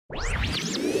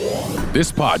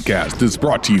This podcast is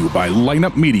brought to you by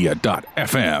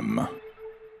lineupmedia.fm.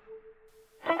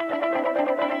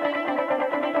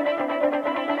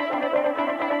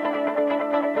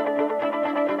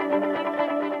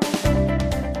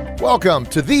 Welcome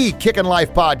to the Kickin'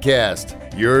 Life Podcast.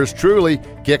 Yours truly,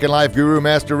 Kickin' Life Guru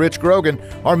Master Rich Grogan.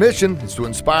 Our mission is to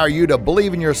inspire you to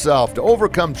believe in yourself, to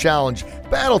overcome challenge,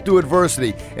 battle through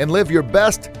adversity, and live your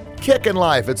best kickin'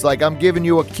 life. It's like I'm giving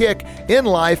you a kick in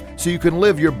life so you can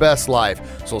live your best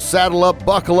life. So saddle up,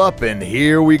 buckle up, and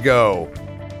here we go.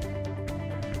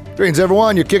 Greetings,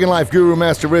 everyone. Your Kickin' Life Guru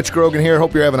Master Rich Grogan here.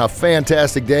 Hope you're having a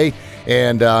fantastic day.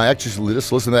 And actually,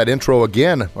 just listen to that intro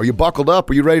again. Are you buckled up?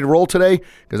 Are you ready to roll today?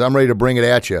 Because I'm ready to bring it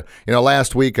at you. You know,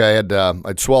 last week I'd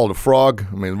swallowed a frog.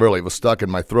 I mean, really, it was stuck in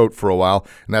my throat for a while,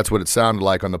 and that's what it sounded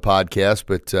like on the podcast.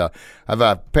 But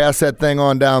I've passed that thing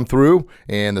on down through,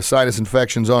 and the sinus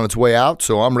infection's on its way out,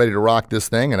 so I'm ready to rock this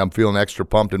thing, and I'm feeling extra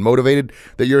pumped and motivated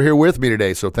that you're here with me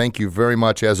today. So thank you very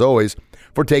much, as always,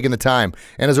 for taking the time.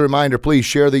 And as a reminder, please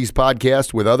share these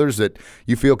podcasts with others that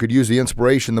you feel could use the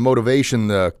inspiration, the motivation,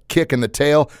 the kick in the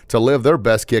tail to live their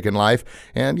best kick in life.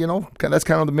 And, you know, that's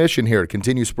kind of the mission here, to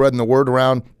continue spreading the word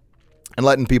around and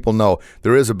letting people know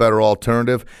there is a better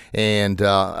alternative. And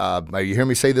you hear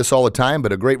me say this all the time,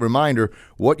 but a great reminder,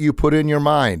 what you put in your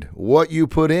mind, what you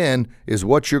put in is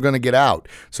what you're going to get out.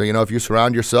 So, you know, if you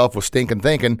surround yourself with stinking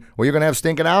thinking, well, you're going to have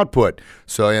stinking output.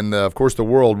 So, and of course, the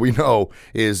world we know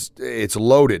it's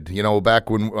loaded. You know,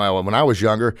 back when I was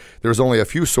younger, there was only a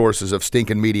few sources of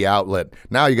stinking media outlet.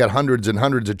 Now you got hundreds and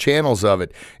hundreds of channels of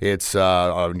it. It's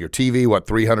on your TV,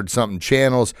 300-something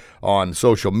channels, on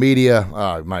social media.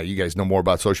 You guys know more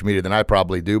about social media than I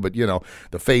probably do, but, you know,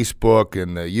 the Facebook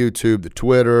and the YouTube, the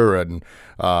Twitter, and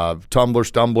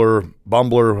Tumblr, Stumbler,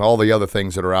 Bumbler, all the other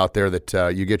things that are out there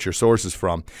that you get your sources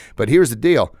from. But here's the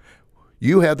deal.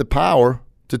 You have the power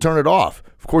to turn it off.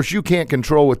 Of course, you can't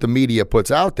control what the media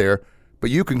puts out there, but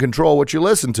you can control what you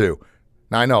listen to.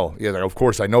 Now, I know, of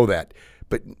course I know that,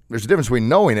 but there's a difference between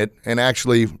knowing it and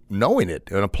actually knowing it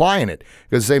and applying it.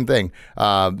 Because the same thing,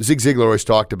 Zig Ziglar always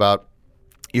talked about.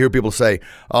 You hear people say,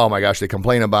 oh my gosh, they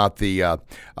complain about the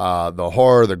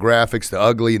horror, the graphics, the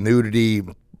ugly, nudity,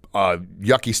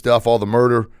 yucky stuff, all the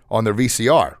murder on their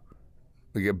VCR.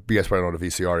 You guys probably know what a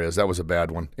VCR is. That was a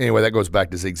bad one. Anyway, that goes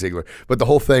back to Zig Ziglar. But the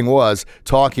whole thing was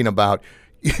talking about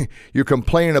you're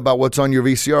complaining about what's on your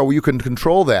VCR. Well, you can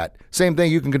control that. Same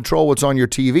thing, you can control what's on your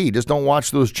TV. Just don't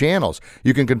watch those channels.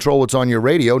 You can control what's on your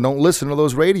radio. Don't listen to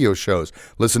those radio shows.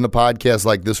 Listen to podcasts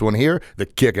like this one here, the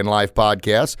Kickin' Life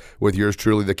Podcast, with yours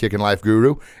truly, the Kickin' Life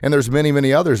Guru. And there's many,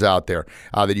 many others out there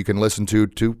that you can listen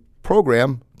to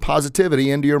program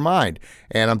positivity into your mind.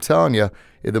 And I'm telling you,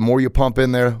 the more you pump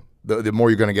in there, the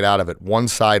more you're going to get out of it, one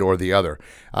side or the other.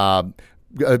 A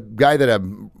guy that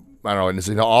I don't know, and he's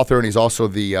an author, and he's also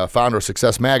the founder of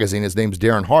Success Magazine. His name's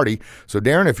Darren Hardy. So,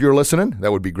 Darren, if you're listening,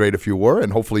 that would be great if you were,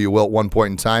 and hopefully you will at one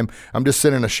point in time. I'm just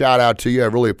sending a shout-out to you. I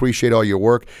really appreciate all your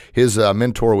work. His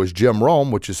mentor was Jim Rome,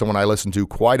 which is someone I listen to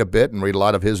quite a bit and read a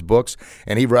lot of his books,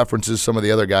 and he references some of the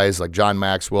other guys like John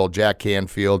Maxwell, Jack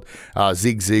Canfield,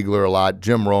 Zig Ziglar a lot,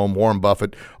 Jim Rome, Warren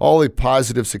Buffett, all the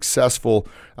positive, successful,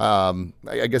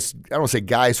 I guess, I don't want to say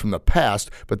guys from the past,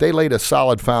 but they laid a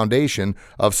solid foundation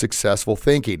of successful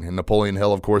thinking. And Napoleon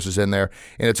Hill, of course, is in there.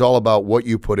 And it's all about what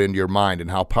you put into your mind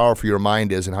and how powerful your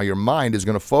mind is and how your mind is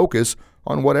going to focus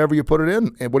on whatever you put it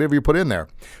in and whatever you put in there.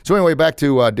 So anyway, back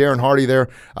to Darren Hardy there.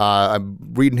 I'm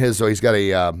reading he's got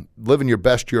a Living Your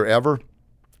Best Year Ever.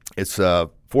 It's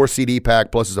 4 CD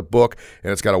pack, plus it's a book,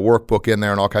 and it's got a workbook in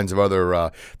there and all kinds of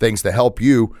other things to help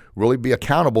you really be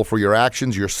accountable for your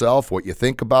actions, yourself, what you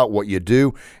think about, what you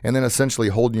do, and then essentially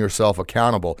holding yourself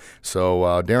accountable. So,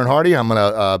 Darren Hardy, I'm going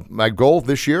to, my goal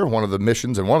this year, one of the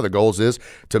missions and one of the goals is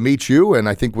to meet you, and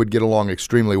I think we'd get along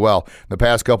extremely well. In the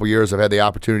past couple years, I've had the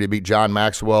opportunity to meet John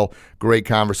Maxwell, great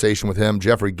conversation with him,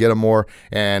 Jeffrey Gittimore,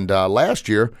 and last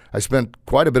year, I spent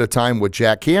quite a bit of time with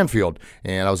Jack Canfield,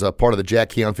 and I was a part of the Jack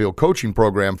Canfield coaching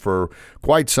program for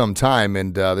quite some time,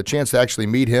 and the chance to actually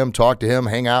meet him, talk to him,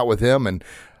 hang out with him, and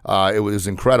it was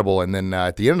incredible. And then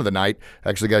at the end of the night,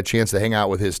 I actually got a chance to hang out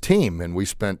with his team, and we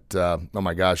spent, oh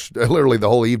my gosh, literally the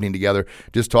whole evening together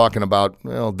just talking about,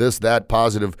 this, that,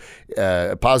 positive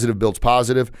builds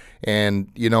positive.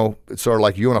 And, it's sort of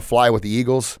like you want to fly with the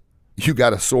eagles, you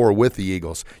got to soar with the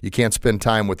eagles. You can't spend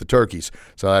time with the turkeys.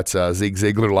 So that's a Zig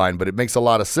Ziglar line, but it makes a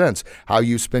lot of sense how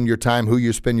you spend your time, who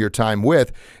you spend your time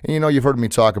with. And you've heard me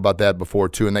talk about that before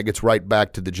too, and that gets right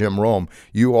back to the Jim Rome.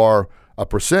 You are a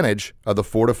percentage of the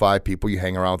 4 to 5 people you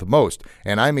hang around with the most.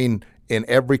 And I mean in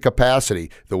every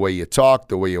capacity, the way you talk,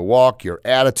 the way you walk, your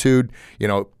attitude,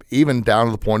 even down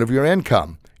to the point of your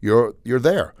income. you're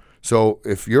there. So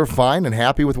if you're fine and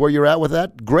happy with where you're at with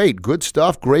that, great, good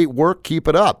stuff, great work, keep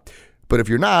it up. But if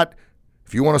you're not,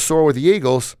 if you want to soar with the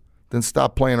eagles, then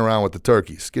stop playing around with the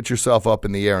turkeys. Get yourself up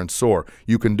in the air and soar.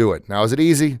 You can do it. Now, is it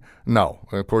easy? No.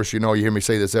 And of course, you hear me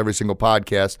say this every single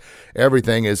podcast.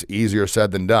 Everything is easier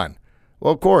said than done.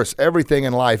 Well, of course, everything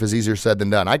in life is easier said than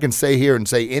done. I can say here and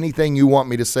say anything you want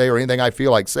me to say or anything I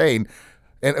feel like saying,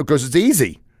 and because it's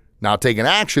easy. Now, taking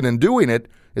action and doing it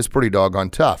is pretty doggone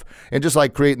tough. And just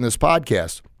like creating this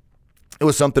podcast, it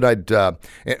was something I'll be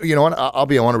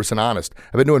 100% honest.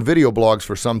 I've been doing video blogs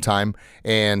for some time,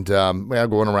 and I'm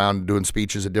going around doing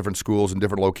speeches at different schools and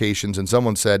different locations, and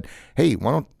someone said, hey,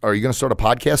 are you going to start a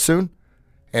podcast soon?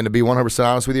 And to be 100%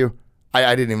 honest with you,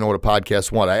 I didn't even know what a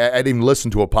podcast was. I didn't even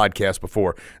listen to a podcast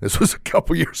before. This was a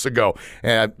couple years ago.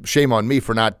 And shame on me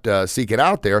for not seeking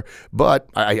out there, but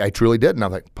I truly didn't.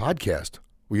 I'm like, podcast?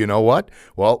 Well, you know what?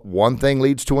 Well, one thing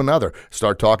leads to another.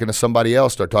 Start talking to somebody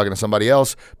else.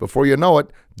 Before you know it,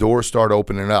 doors start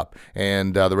opening up.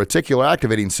 And the reticular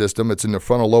activating system, it's in the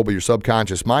frontal lobe of your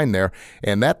subconscious mind there,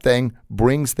 and that thing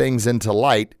brings things into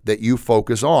light that you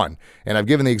focus on. And I've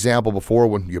given the example before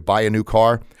when you buy a new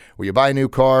car. When you buy a new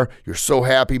car, you're so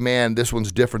happy, man, this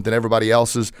one's different than everybody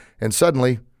else's, and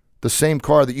suddenly the same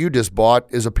car that you just bought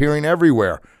is appearing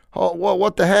everywhere. Oh, well,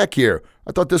 what the heck here?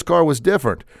 I thought this car was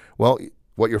different. Well,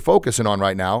 what you're focusing on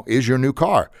right now is your new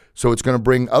car. So it's going to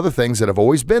bring other things that have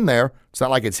always been there. It's not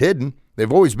like it's hidden.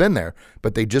 They've always been there,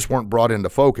 but they just weren't brought into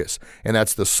focus. And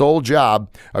that's the sole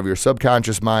job of your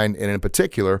subconscious mind, and in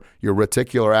particular, your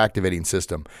reticular activating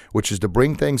system, which is to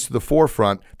bring things to the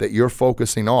forefront that you're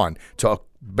focusing on, to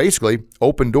basically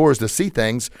open doors to see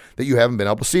things that you haven't been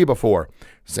able to see before.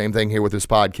 Same thing here with this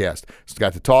podcast. It's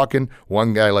got to talking.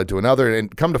 One guy led to another,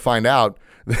 and come to find out,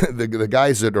 the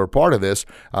guys that are part of this,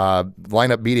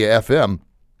 Lineup Media FM,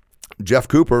 Jeff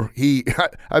Cooper,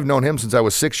 I've known him since I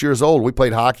was 6 years old. We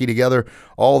played hockey together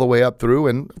all the way up through.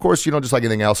 And, of course, just like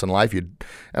anything else in life, I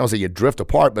don't say you drift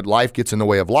apart, but life gets in the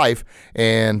way of life.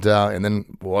 And then,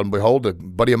 lo and behold, a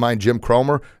buddy of mine, Jim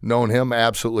Cromer, known him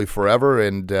absolutely forever.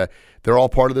 And they're all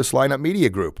part of this Lineup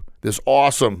Media group, this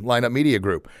awesome Lineup Media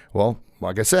group. Well,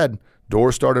 like I said,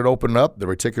 doors started opening up. The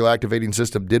reticular activating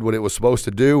system did what it was supposed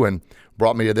to do and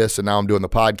brought me to this, and now I'm doing the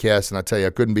podcast, and I tell you,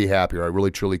 I couldn't be happier. I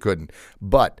really, truly couldn't.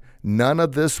 But none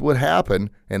of this would happen,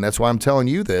 and that's why I'm telling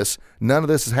you this. None of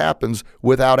this happens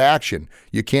without action.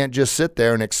 You can't just sit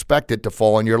there and expect it to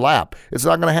fall in your lap. It's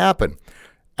not going to happen.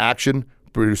 Action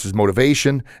produces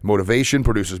motivation. Motivation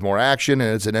produces more action,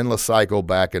 and it's an endless cycle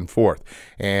back and forth.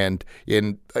 And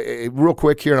real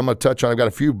quick here, and I'm going to touch on, I've got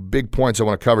a few big points I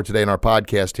want to cover today in our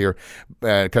podcast here.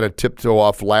 Kind of tiptoe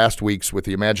off last week's with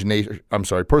the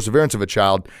perseverance of a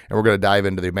child, and we're going to dive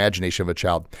into the imagination of a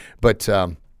child. But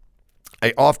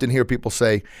I often hear people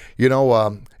say,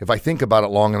 if I think about it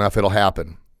long enough, it'll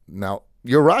happen. Now,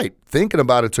 you're right. Thinking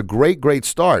about it's a great, great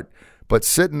start. But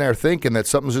sitting there thinking that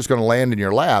something's just going to land in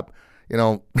your lap,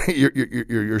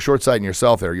 you're short-sighting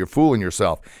yourself there. You're fooling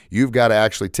yourself. You've got to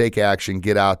actually take action,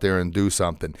 get out there and do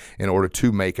something in order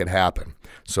to make it happen.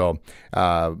 So,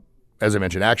 as I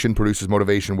mentioned, action produces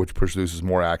motivation, which produces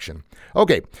more action.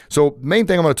 Okay, so main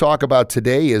thing I'm going to talk about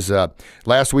today is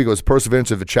last week was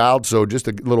perseverance of a child, so just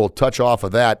a little touch off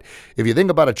of that. If you think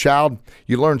about a child,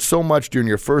 you learn so much during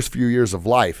your first few years of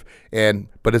life,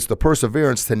 but it's the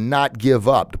perseverance to not give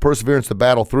up, the perseverance to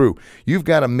battle through. You've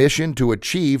got a mission to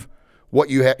achieve what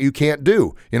you can't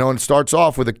do, and it starts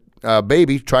off with a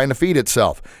baby trying to feed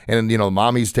itself, and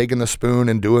mommy's taking the spoon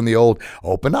and doing the old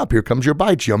open up, here comes your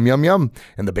bite, yum yum yum,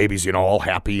 and the baby's all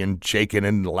happy and shaking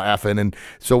and laughing. And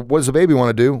so what does the baby want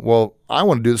to do? Well, I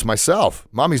want to do this myself.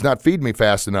 Mommy's not feeding me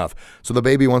fast enough, so the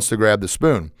baby wants to grab the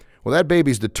spoon. Well, that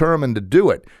baby's determined to do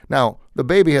it. Now, the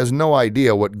baby has no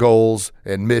idea what goals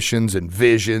and missions and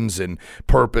visions and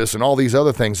purpose and all these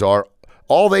other things are.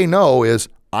 All they know is,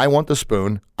 I want the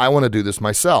spoon. I want to do this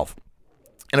myself.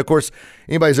 And of course,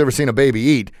 anybody's ever seen a baby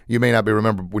eat, you may not be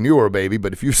remember when you were a baby,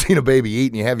 but if you've seen a baby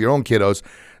eat and you have your own kiddos,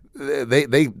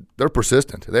 they're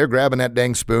persistent. They're grabbing that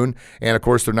dang spoon, and of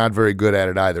course, they're not very good at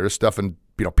it either. They're stuffing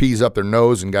peas up their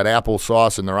nose and got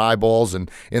applesauce in their eyeballs and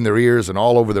in their ears and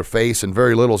all over their face, and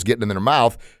very little's getting in their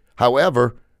mouth.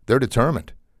 However, they're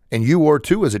determined. And you were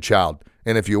too as a child.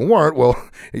 And if you weren't, well,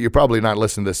 you're probably not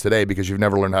listening to this today because you've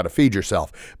never learned how to feed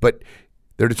yourself. But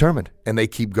they're determined, and they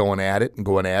keep going at it and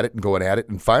going at it and going at it,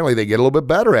 and finally they get a little bit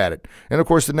better at it. And, of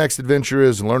course, the next adventure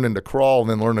is learning to crawl and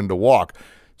then learning to walk.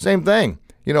 Same thing.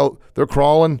 They're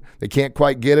crawling. They can't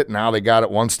quite get it. Now they got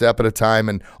it one step at a time.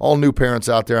 And all new parents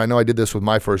out there, I know I did this with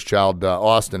my first child,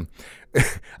 Austin.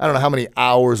 I don't know how many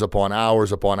hours upon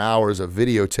hours upon hours of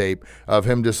videotape of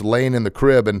him just laying in the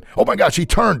crib and, oh my gosh, he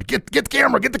turned, get the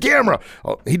camera.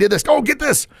 Oh, he did this, oh, get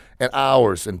this. And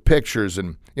hours and pictures.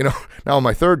 And, now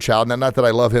my third child, not that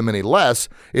I love him any less,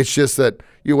 it's just that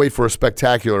you wait for a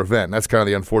spectacular event. That's kind of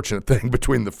the unfortunate thing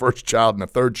between the first child and the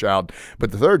third child.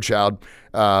 But the third child,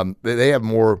 they have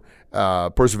more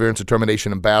perseverance,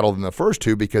 determination, and battle than the first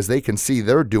two because they can see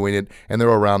they're doing it and they're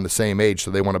around the same age.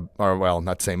 So they want to, or well,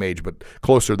 not same age, but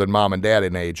closer than mom and dad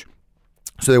in age.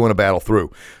 So they want to battle through.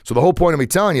 So the whole point of me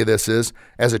telling you this is,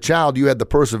 as a child, you had the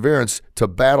perseverance to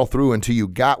battle through until you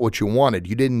got what you wanted.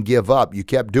 You didn't give up. You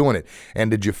kept doing it. And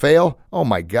did you fail? Oh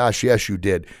my gosh, yes, you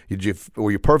did.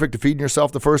 Were you perfect at feeding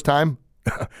yourself the first time?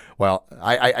 Well,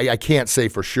 I can't say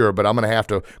for sure, but I'm going to have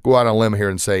to go out on a limb here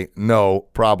and say, no,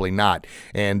 probably not.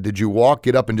 And did you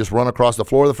get up and just run across the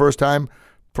floor the first time?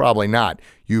 Probably not.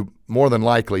 You more than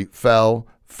likely fell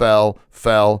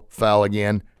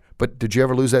again. But did you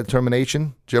ever lose that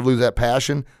determination? Did you ever lose that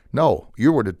passion? No,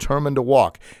 you were determined to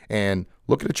walk. And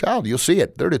look at a child. You'll see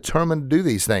it. They're determined to do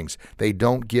these things. They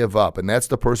don't give up. And that's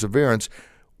the perseverance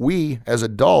we, as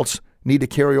adults, need to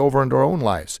carry over into our own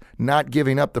lives. Not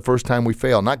giving up the first time we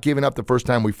fail. Not giving up the first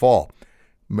time we fall.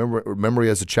 Memory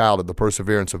as a child of the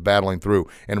perseverance of battling through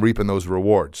and reaping those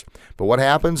rewards. But what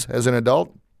happens as an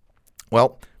adult?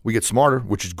 Well, we get smarter,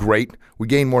 which is great. We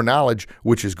gain more knowledge,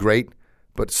 which is great.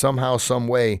 But somehow, some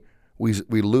way,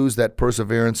 we lose that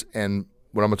perseverance and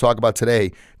what I'm going to talk about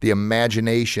today, the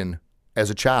imagination as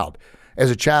a child.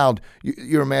 As a child,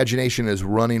 your imagination is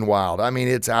running wild. I mean,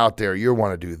 it's out there. You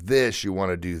want to do this. You want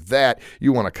to do that.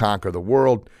 You want to conquer the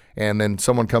world. And then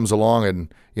someone comes along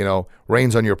and,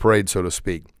 rains on your parade, so to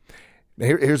speak.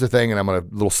 Here's the thing, and I'm going to,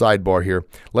 little sidebar here.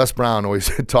 Les Brown always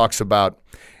talks about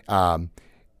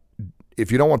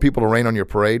if you don't want people to rain on your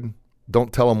parade,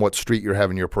 don't tell them what street you're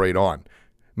having your parade on.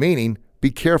 Meaning, be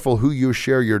careful who you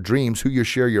share your dreams, who you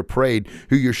share your parade,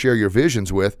 who you share your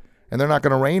visions with, and they're not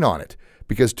going to rain on it.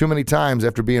 Because too many times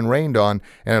after being rained on,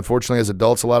 and unfortunately as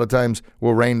adults, a lot of times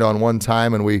we're rained on one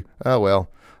time and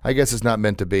I guess it's not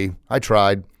meant to be. I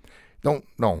tried. No,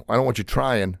 I don't want you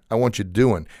trying. I want you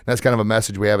doing. And that's kind of a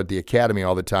message we have at the academy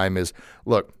all the time is,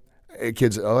 look,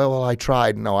 kids, I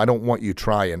tried. No, I don't want you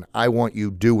trying. I want you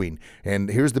doing. And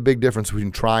here's the big difference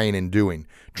between trying and doing.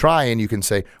 Trying, you can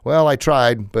say, well, I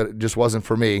tried, but it just wasn't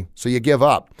for me. So you give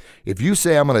up. If you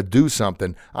say, I'm going to do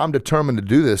something, I'm determined to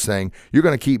do this thing, you're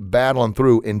going to keep battling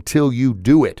through until you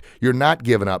do it. You're not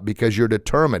giving up because you're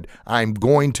determined. I'm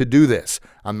going to do this.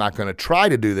 I'm not going to try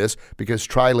to do this because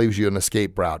try leaves you an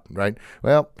escape route, right?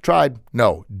 Well, tried.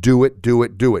 No, do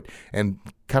it. And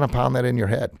kind of pound that in your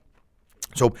head.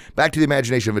 So back to the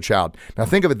imagination of a child. Now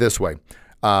think of it this way.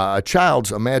 A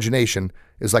child's imagination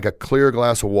is like a clear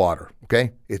glass of water,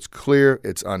 okay? It's clear,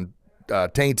 it's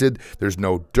untainted, there's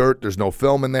no dirt, there's no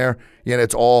film in there,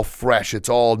 it's all fresh, it's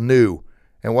all new.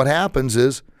 And what happens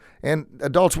is, and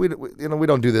adults, we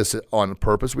don't do this on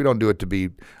purpose. We don't do it to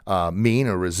be mean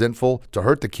or resentful, to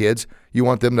hurt the kids. You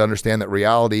want them to understand that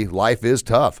reality, life is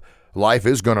tough. Life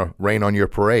is going to rain on your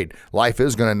parade. Life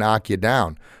is going to knock you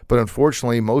down. But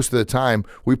unfortunately, most of the time,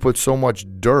 we put so much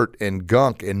dirt and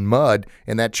gunk and mud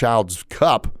in that child's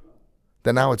cup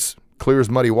that now it's clear as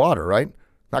muddy water, right?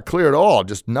 Not clear at all,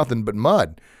 just nothing but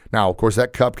mud. Now, of course,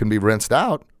 that cup can be rinsed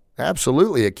out.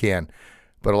 Absolutely it can.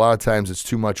 But a lot of times it's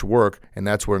too much work, and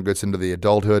that's where it gets into the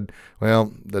adulthood.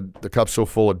 Well, the cup's so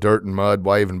full of dirt and mud,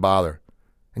 why even bother?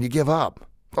 And you give up.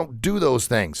 Don't do those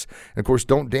things. And, of course,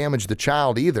 don't damage the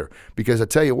child either. Because I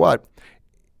tell you what,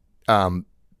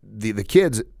 the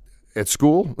kids at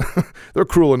school, they're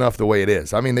cruel enough the way it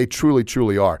is. I mean, they truly,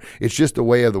 truly are. It's just the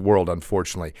way of the world,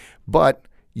 unfortunately. But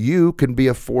you can be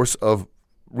a force of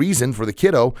reason for the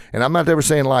kiddo. And I'm not ever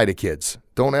saying lie to kids.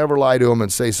 Don't ever lie to them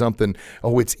and say something,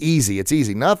 oh, it's easy. It's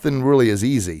easy. Nothing really is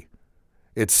easy.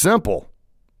 It's simple.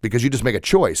 Because you just make a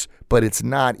choice, but it's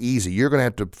not easy. You're going to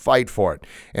have to fight for it.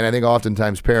 And I think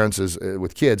oftentimes parents,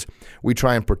 with kids, we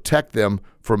try and protect them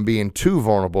from being too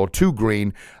vulnerable, too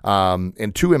green,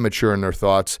 and too immature in their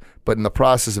thoughts. But in the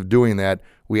process of doing that,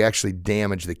 we actually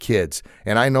damage the kids.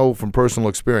 And I know from personal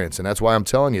experience, and that's why I'm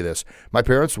telling you this. My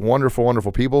parents, wonderful,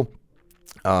 wonderful people.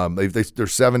 They're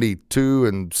 72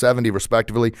 and 70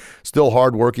 respectively, still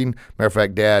hardworking. Matter of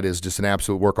fact, Dad is just an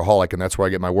absolute workaholic, and that's where I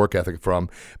get my work ethic from.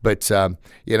 But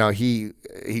he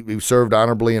served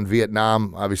honorably in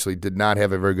Vietnam. Obviously, did not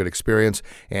have a very good experience,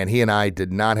 and he and I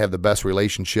did not have the best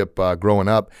relationship growing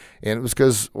up. And it was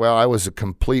because, I was a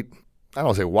complete, I don't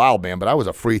want to say wild man, but I was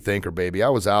a free thinker, baby. I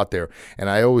was out there, and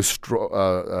I always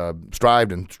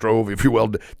strived and strove, if you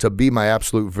will, to be my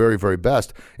absolute very, very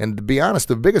best. And to be honest,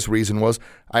 the biggest reason was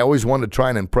I always wanted to try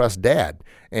and impress Dad.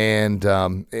 And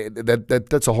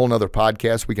that's a whole nother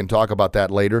podcast. We can talk about that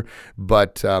later.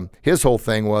 But his whole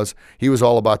thing was he was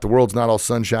all about the world's not all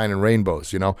sunshine and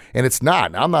rainbows, and it's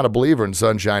not. I'm not a believer in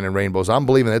sunshine and rainbows. I'm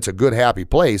believing it's a good, happy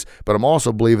place, but I'm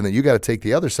also believing that you got to take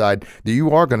the other side, that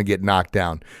you are going to get knocked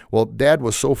down. Well, Dad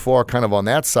was so far kind of on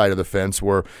that side of the fence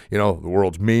where, the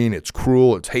world's mean, it's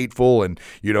cruel, it's hateful, and,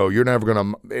 you're never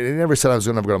going to, he never said I was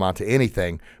never going to amount to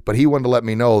anything, but he wanted to let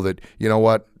me know that,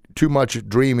 what, too much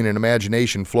dreaming and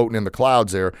imagination floating in the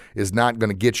clouds there is not going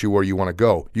to get you where you want to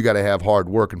go. You got to have hard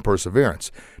work and perseverance.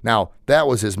 Now, that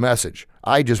was his message.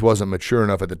 I just wasn't mature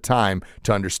enough at the time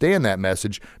to understand that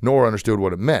message, nor understood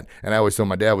what it meant. And I always thought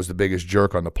my dad was the biggest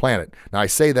jerk on the planet. Now, I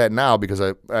say that now because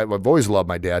I've always loved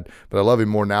my dad, but I love him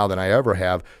more now than I ever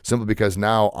have, simply because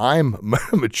now I'm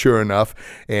mature enough,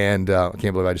 and I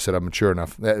can't believe I just said I'm mature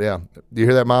enough. Yeah. Do you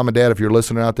hear that, Mom and Dad, if you're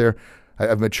listening out there?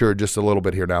 I've matured just a little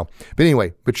bit here now. But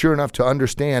anyway, mature enough to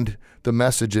understand the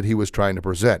message that he was trying to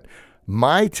present.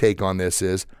 My take on this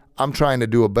is I'm trying to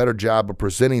do a better job of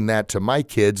presenting that to my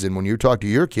kids, and when you talk to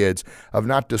your kids, of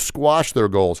not to squash their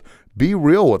goals. Be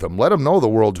real with them. Let them know the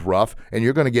world's rough and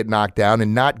you're going to get knocked down,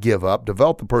 and not give up.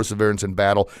 Develop the perseverance in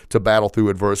battle to battle through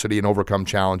adversity and overcome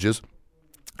challenges.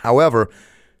 However,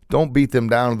 don't beat them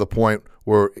down to the point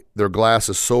where their glass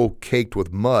is so caked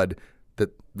with mud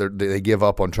they give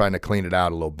up on trying to clean it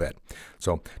out a little bit.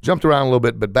 So jumped around a little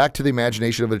bit, but back to the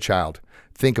imagination of a child.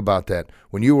 Think about that.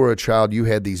 When you were a child, you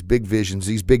had these big visions,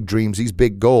 these big dreams, these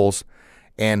big goals,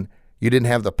 and you didn't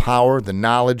have the power, the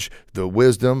knowledge, the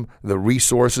wisdom, the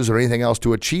resources, or anything else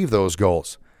to achieve those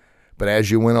goals. But as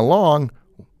you went along,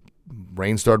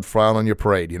 rain started falling on your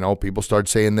parade. People started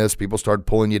saying this, people started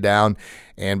pulling you down,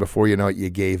 and before you know it, you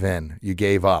gave in. You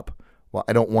gave up. Well,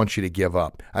 I don't want you to give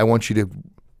up. I want you to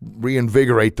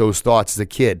reinvigorate those thoughts as a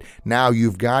kid. Now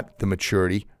you've got the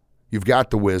maturity, you've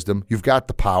got the wisdom, you've got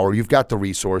the power, you've got the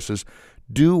resources.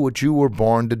 Do what you were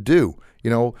born to do.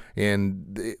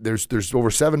 And there's over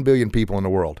 7 billion people in the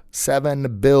world.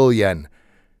 7 billion.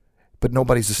 But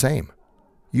nobody's the same.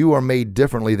 You are made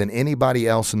differently than anybody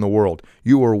else in the world.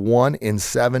 You are 1 in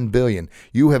 7 billion.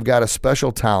 You have got a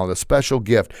special talent, a special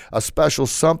gift, a special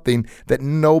something that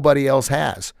nobody else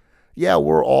has. Yeah,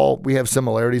 we have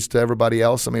similarities to everybody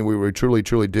else. I mean, we truly,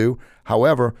 truly do.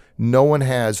 However, no one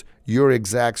has your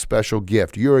exact special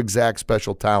gift, your exact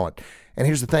special talent. And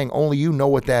here's the thing, only you know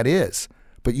what that is.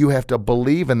 But you have to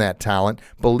believe in that talent,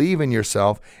 believe in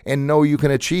yourself, and know you can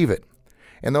achieve it.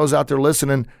 And those out there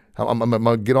listening, I'm going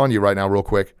to get on you right now real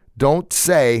quick. Don't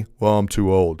say, well, I'm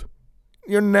too old.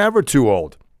 You're never too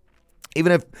old.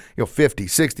 Even if 50,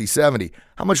 60, 70,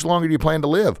 how much longer do you plan to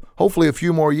live? Hopefully a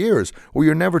few more years. Well,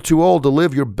 you're never too old to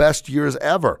live your best years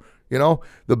ever.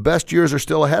 The best years are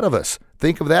still ahead of us.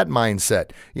 Think of that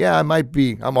mindset. Yeah,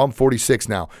 I'm 46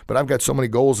 now, but I've got so many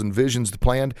goals and visions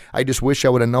planned. I just wish I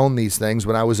would have known these things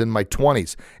when I was in my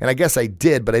 20s. And I guess I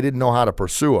did, but I didn't know how to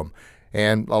pursue them.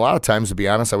 And a lot of times, to be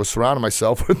honest, I was surrounding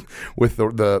myself with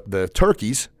the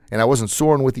turkeys, and I wasn't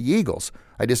soaring with the eagles.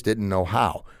 I just didn't know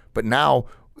how. But now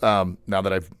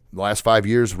that I've the last 5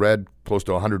 years read close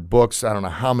to 100 books, I don't know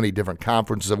how many different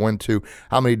conferences I've went to,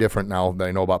 how many different, now that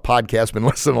I know about podcasts, been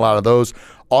listening to a lot of those,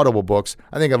 audible books.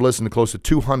 I think I've listened to close to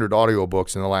 200 audio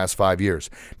books in the last 5 years.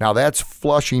 Now that's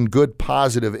flushing good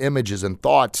positive images and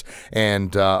thoughts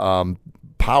and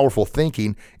powerful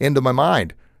thinking into my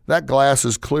mind. That glass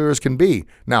is clear as can be.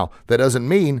 Now, that doesn't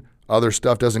mean other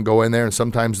stuff doesn't go in there, and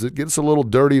sometimes it gets a little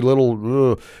dirty,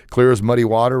 clear as muddy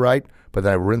water, right? But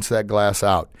then I rinse that glass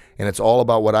out. And it's all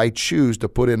about what I choose to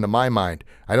put into my mind.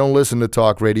 I don't listen to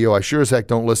talk radio. I sure as heck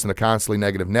don't listen to Constantly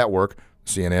Negative Network,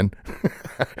 CNN,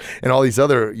 and all these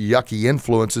other yucky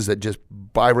influences that just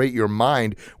birate your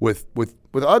mind with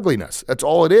ugliness. That's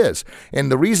all it is. And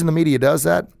the reason the media does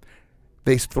that,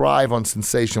 they thrive on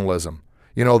sensationalism.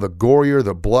 The gorier,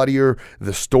 the bloodier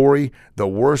the story, the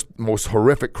worst, most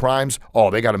horrific crimes,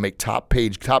 they got to make top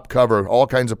page, top cover, all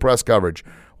kinds of press coverage.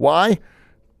 Why?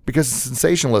 Because it's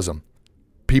sensationalism.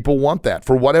 People want that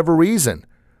for whatever reason.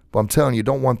 But I'm telling you,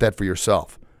 don't want that for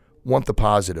yourself. Want the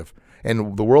positive.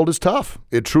 And the world is tough.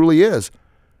 It truly is.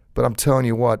 But I'm telling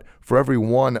you what, for every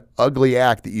one ugly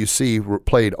act that you see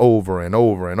played over and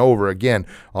over and over again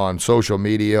on social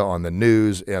media, on the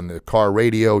news, and the car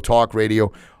radio, talk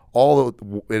radio,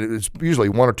 it's usually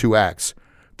one or two acts.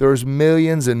 There's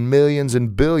millions and millions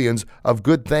and billions of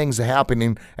good things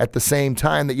happening at the same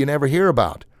time that you never hear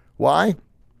about. Why?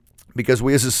 Because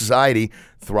we as a society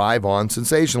thrive on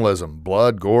sensationalism,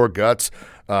 blood, gore, guts,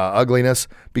 ugliness,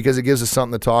 because it gives us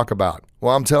something to talk about.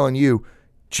 Well, I'm telling you,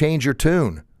 change your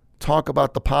tune. talk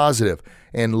about the positive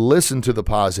and listen to the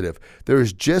positive.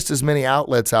 There's just as many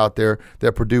outlets out there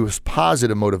that produce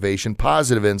positive motivation,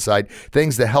 positive insight,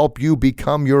 things that help you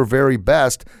become your very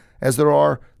best as there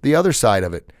are the other side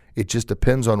of it. It just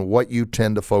depends on what you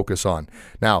tend to focus on.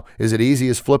 Now, is it easy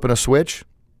as flipping a switch?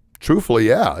 Truthfully,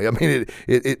 yeah. I mean,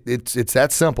 it's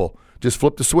that simple. Just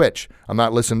flip the switch. I'm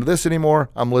not listening to this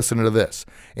anymore. I'm listening to this.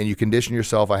 And you condition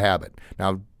yourself a habit.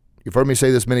 Now, you've heard me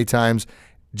say this many times.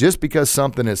 Just because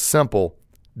something is simple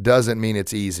doesn't mean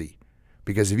it's easy.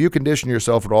 Because if you condition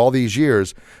yourself for all these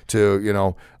years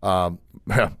to,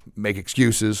 make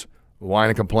excuses, whine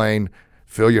and complain,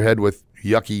 fill your head with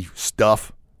yucky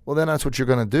stuff, well, then that's what you're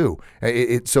going to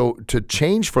do. So to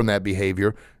change from that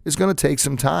behavior is going to take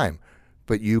some time.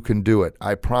 But you can do it.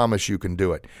 I promise you can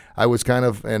do it. I was kind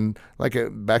of,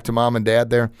 back to mom and dad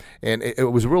there, and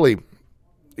it was really,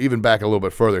 even back a little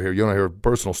bit further here, you want to hear a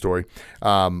personal story.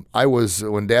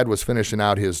 When Dad was finishing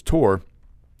out his tour,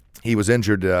 he was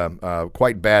injured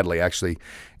quite badly, actually,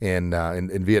 in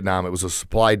Vietnam. It was a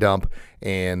supply dump,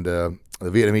 and the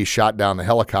Vietnamese shot down the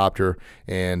helicopter,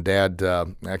 and Dad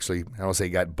actually, I don't want to say he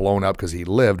got blown up because he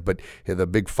lived, but the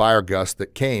big fire gust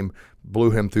that came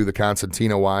blew him through the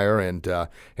concertina wire and had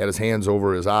his hands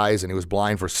over his eyes, and he was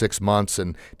blind for 6 months.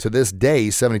 And to this day,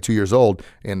 he's 72 years old.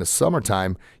 In the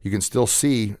summertime, you can still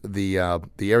see the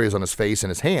areas on his face and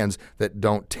his hands that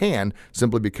don't tan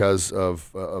simply because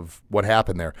of what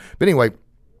happened there. But anyway,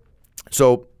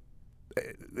 so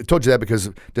I told you that because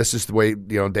that's just the way,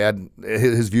 Dad,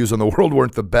 his views on the world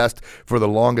weren't the best for the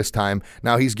longest time.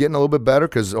 Now he's getting a little bit better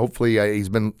because hopefully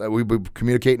we've been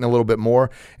communicating a little bit more,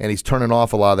 and he's turning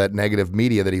off a lot of that negative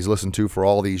media that he's listened to for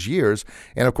all these years.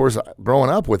 And of course, growing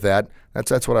up with that,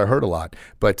 that's what I heard a lot.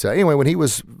 But anyway, when he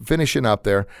was finishing up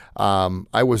there,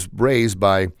 I was raised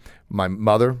by my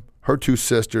mother, her two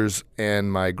sisters,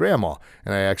 and my grandma.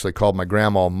 And I actually called my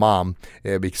grandma Mom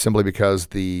simply because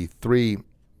the three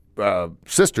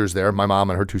sisters there, my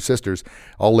mom and her two sisters,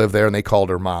 all live there, and they called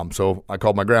her Mom. So I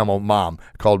called my grandma Mom.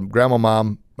 I called Grandma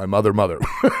Mom, my mother.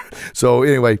 So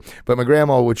anyway, but my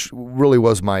grandma, which really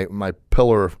was my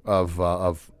pillar of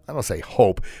I don't want to say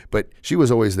hope, but she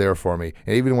was always there for me.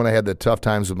 And even when I had the tough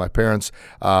times with my parents,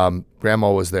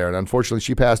 Grandma was there. And unfortunately,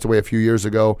 she passed away a few years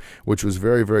ago, which was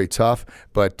very, very tough.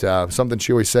 But something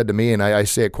she always said to me, and I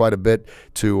say it quite a bit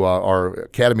to our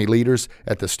academy leaders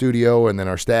at the studio, and then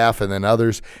our staff, and then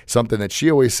others, something that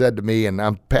she always said to me, and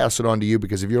I'm passing it on to you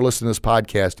because if you're listening to this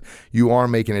podcast, you are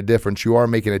making a difference. You are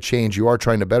making a change. You are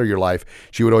trying to better your life.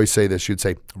 She would always say this. She would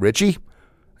say, Richie,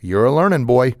 you're a learning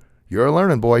boy. You're a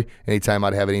learning boy. Anytime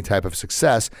I'd have any type of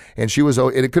success. And she was,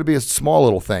 and it could be a small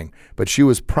little thing, but she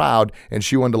was proud, and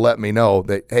she wanted to let me know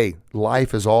that, hey,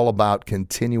 life is all about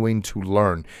continuing to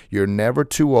learn. You're never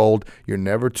too old. You're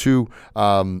never too,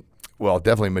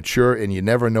 definitely mature, and you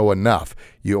never know enough.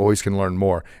 You always can learn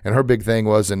more. And her big thing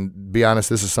was, and be honest,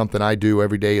 this is something I do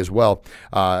every day as well.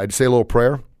 I'd say a little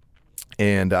prayer,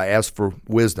 and I ask for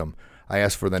wisdom. I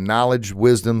ask for the knowledge,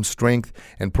 wisdom, strength,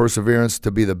 and perseverance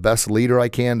to be the best leader I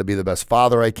can, to be the best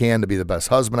father I can, to be the best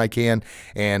husband I can.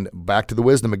 And back to the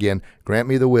wisdom again, grant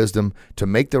me the wisdom to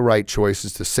make the right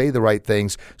choices, to say the right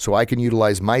things so I can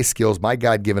utilize my skills, my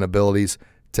God-given abilities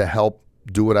to help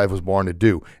do what I was born to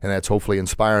do. And that's hopefully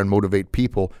inspire and motivate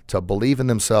people to believe in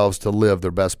themselves, to live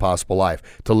their best possible life,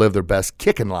 to live their best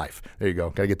kicking life. There you go.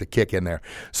 Got to get the kick in there.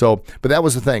 So, but that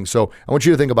was the thing. So I want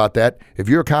you to think about that. If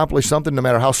you accomplish something, no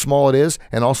matter how small it is,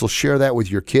 and also share that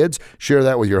with your kids, share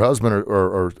that with your husband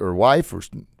or wife or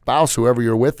spouse, whoever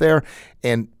you're with there,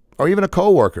 or even a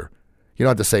coworker. You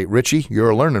don't have to say, Richie,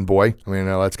 you're a learning boy. I mean,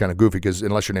 that's kind of goofy because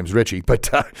unless your name's Richie, but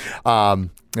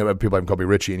people haven't called me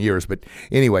Richie in years. But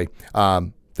anyway,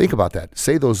 think about that.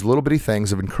 Say those little bitty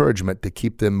things of encouragement to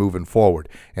keep them moving forward.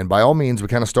 And by all means, we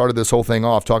kind of started this whole thing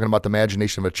off talking about the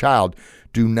imagination of a child.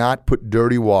 Do not put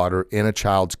dirty water in a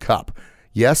child's cup.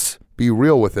 Yes, be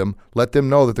real with them. Let them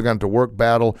know that they're going to have to work,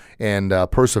 battle, and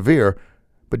persevere.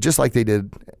 But just like they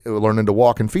did learning to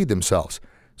walk and feed themselves.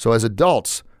 So as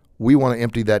adults, we want to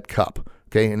empty that cup,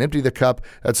 okay? And empty the cup,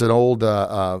 that's an old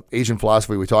Asian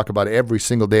philosophy we talk about every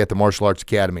single day at the Martial Arts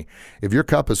Academy. If your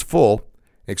cup is full,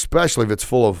 especially if it's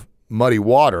full of muddy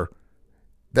water,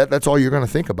 that's all you're going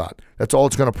to think about. That's all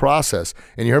it's going to process.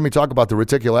 And you heard me talk about the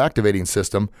reticular activating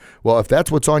system. Well, if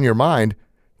that's what's on your mind,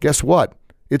 guess what?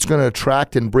 It's going to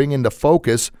attract and bring into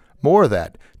focus more of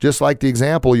that. Just like the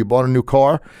example, you bought a new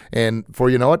car, and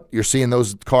you're seeing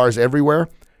those cars everywhere.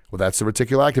 Well, that's the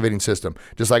reticular activating system.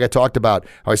 Just like I talked about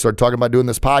how I started talking about doing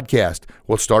this podcast.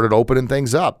 Well, it started opening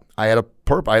things up. I had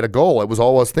a goal. It was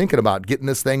all I was thinking about, getting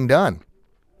this thing done.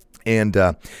 And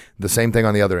the same thing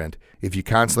on the other end. If you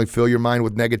constantly fill your mind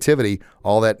with negativity,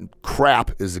 all that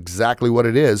crap is exactly what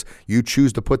it is. You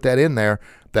choose to put that in there.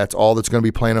 That's all that's going to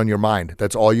be playing on your mind.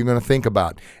 That's all you're going to think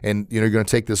about. And you're going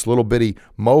to take this little bitty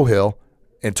molehill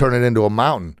and turn it into a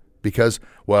mountain because,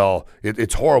 well,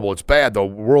 it's horrible. It's bad. The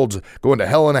world's going to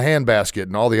hell in a handbasket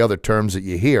and all the other terms that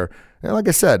you hear. And like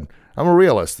I said, I'm a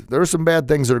realist. There are some bad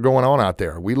things that are going on out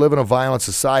there. We live in a violent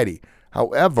society.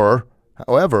 However,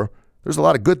 there's a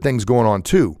lot of good things going on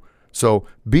too. So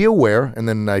be aware, and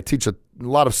then I teach a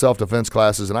lot of self-defense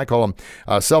classes, and I call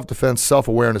them self-defense,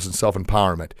 self-awareness, and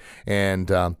self-empowerment. And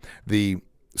the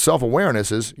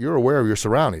self-awareness is you're aware of your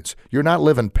surroundings. You're not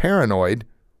living paranoid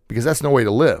because that's no way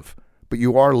to live, but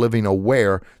you are living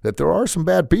aware that there are some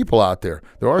bad people out there.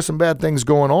 There are some bad things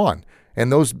going on, and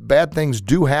those bad things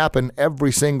do happen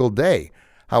every single day.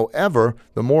 However,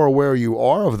 the more aware you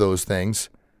are of those things,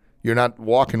 you're not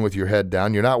walking with your head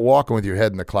down. You're not walking with your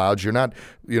head in the clouds. You're not,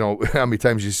 how many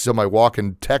times you see somebody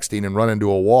walking, texting, and run into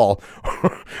a wall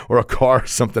or a car or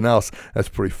something else. That's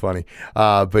pretty funny.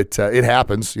 But it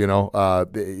happens,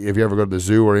 if you ever go to the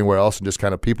zoo or anywhere else and just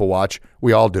kind of people watch,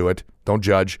 we all do it. Don't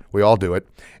judge. We all do it.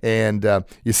 And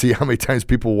you see how many times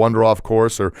people wander off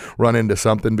course or run into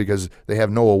something because they have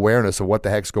no awareness of what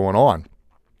the heck's going on.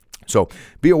 So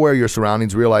be aware of your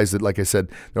surroundings. Realize that, like I said,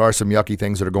 there are some yucky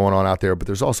things that are going on out there, but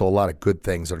there's also a lot of good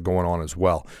things that are going on as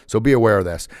well. So be aware of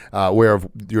this, aware of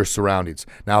your surroundings.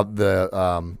 Now,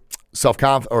 the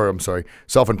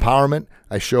self-empowerment,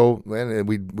 I show, and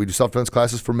we do self-defense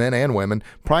classes for men and women,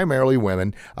 primarily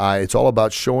women. It's all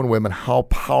about showing women how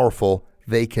powerful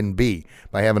they can be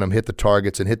by having them hit the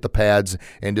targets and hit the pads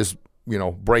and just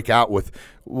break out with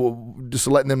just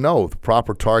letting them know the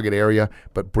proper target area,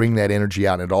 but bring that energy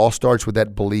out. And it all starts with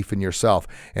that belief in yourself.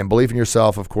 And belief in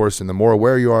yourself, of course, and the more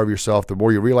aware you are of yourself, the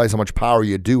more you realize how much power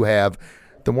you do have,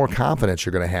 the more confidence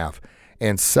you're going to have.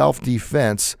 And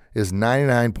self-defense is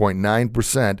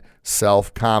 99.9%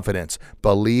 self-confidence,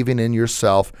 believing in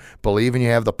yourself, believing you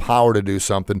have the power to do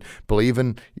something,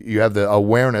 believing you have the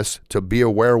awareness to be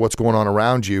aware of what's going on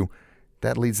around you.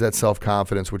 That leads to that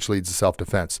self-confidence, which leads to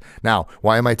self-defense. Now,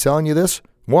 why am I telling you this?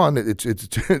 One,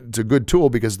 it's a good tool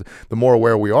because the more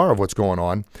aware we are of what's going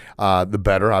on, the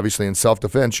better. Obviously, in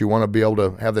self-defense, you want to be able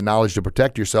to have the knowledge to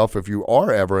protect yourself if you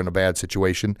are ever in a bad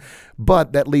situation.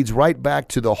 But that leads right back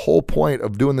to the whole point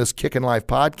of doing this Kickin' Life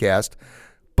podcast,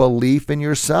 belief in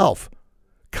yourself,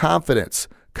 confidence.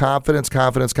 Confidence.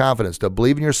 To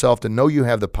believe in yourself, to know you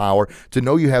have the power, to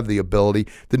know you have the ability,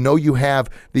 to know you have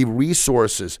the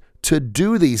resources to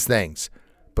do these things.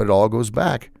 But it all goes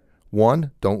back.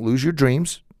 One, don't lose your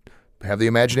dreams. Have the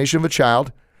imagination of a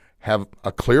child. Have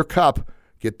a clear cup.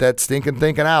 Get that stinking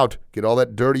thinking out. Get all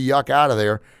that dirty yuck out of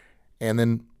there. And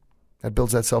then that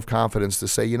builds that self-confidence to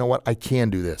say, you know what, I can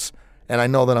do this. And I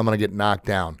know that I'm going to get knocked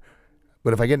down.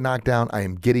 But if I get knocked down, I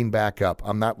am getting back up.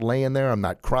 I'm not laying there. I'm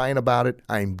not crying about it.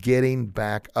 I'm getting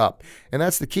back up. And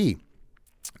that's the key.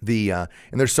 And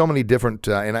there's so many different,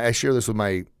 and I share this with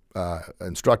my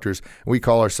instructors. We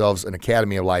call ourselves an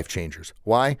Academy of Life Changers.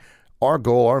 Why? Our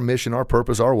goal, our mission, our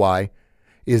purpose, our why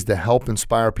is to help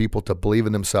inspire people to believe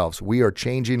in themselves. We are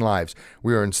changing lives.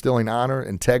 We are instilling honor,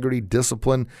 integrity,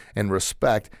 discipline, and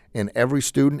respect in every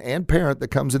student and parent that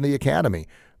comes in the academy.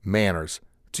 Manners,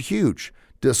 it's huge.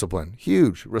 Discipline,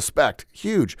 huge. Respect,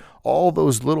 huge. All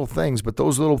those little things, but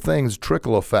those little things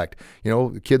trickle effect.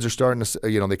 The kids are starting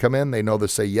to, they come in, they know to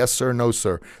say yes, sir, no,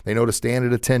 sir. They know to stand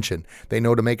at attention. They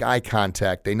know to make eye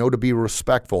contact. They know to be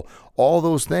respectful. All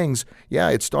those things,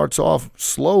 it starts off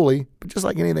slowly, but just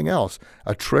like anything else,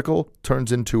 a trickle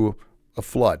turns into a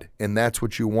flood, and that's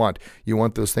what you want. You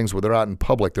want those things where they're out in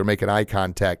public, they're making eye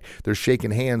contact, they're shaking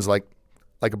hands like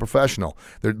a professional.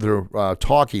 They're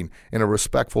talking in a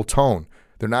respectful tone.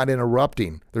 They're not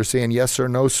interrupting. They're saying yes, sir,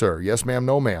 no, sir. Yes, ma'am,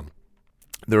 no, ma'am.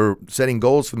 They're setting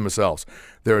goals for themselves.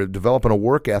 They're developing a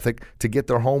work ethic to get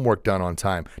their homework done on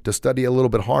time, to study a little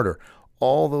bit harder.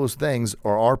 All those things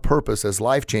are our purpose as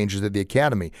life changers at the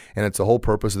Academy, and it's the whole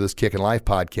purpose of this Kickin' Life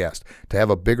podcast, to have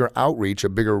a bigger outreach, a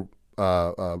bigger,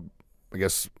 outreach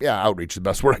is the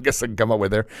best word I guess I can come up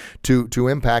with there, to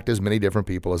impact as many different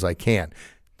people as I can.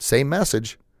 Same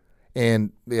message.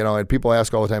 And, and people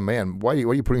ask all the time, man, why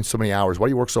are you putting so many hours? Why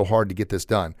do you work so hard to get this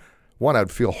done? One, I'd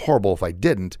feel horrible if I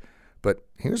didn't, but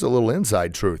here's a little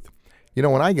inside truth.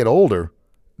 When I get older,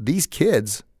 these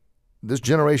kids, this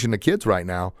generation of kids right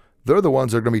now, they're the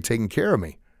ones that are going to be taking care of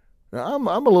me. I'm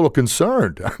a little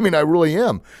concerned. I really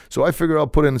am. So I figure I'll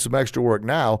put in some extra work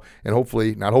now, and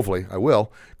I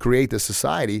will, create this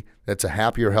society that's a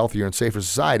happier, healthier, and safer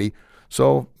society.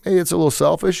 So, hey, it's a little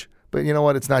selfish, But you know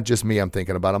what? It's not just me I'm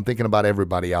thinking about. I'm thinking about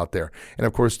everybody out there. And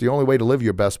of course, the only way to live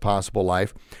your best possible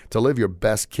life, to live your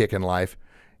best kicking life,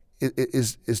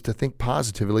 is to think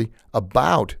positively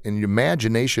about an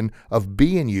imagination of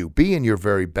being you, being your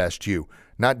very best you,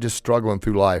 not just struggling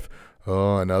through life.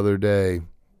 Oh, another day.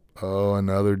 Oh,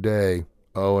 another day.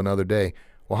 Oh, another day.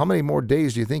 Well, how many more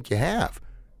days do you think you have?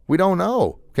 We don't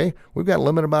know, okay? We've got a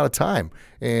limited amount of time.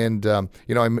 And, I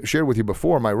shared with you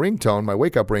before, my ringtone, my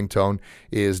wake-up ringtone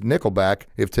is Nickelback,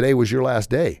 If Today Was Your Last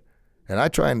Day. And I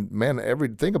try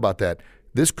and, think about that.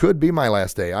 This could be my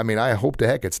last day. I mean, I hope to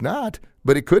heck it's not,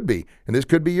 but it could be. And this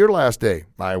could be your last day.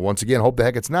 I, once again, hope to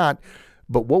heck it's not.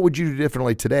 But what would you do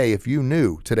differently today if you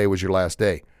knew today was your last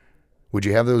day? Would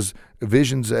you have those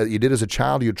visions that you did as a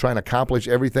child? You're trying to accomplish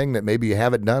everything that maybe you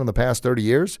haven't done in the past 30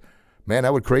 years? Man,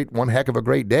 that would create one heck of a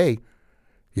great day.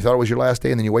 You thought it was your last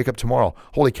day, and then you wake up tomorrow.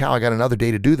 Holy cow, I got another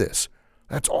day to do this.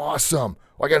 That's awesome.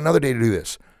 Well, I got another day to do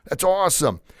this. That's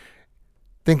awesome.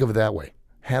 Think of it that way.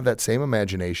 Have that same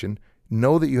imagination.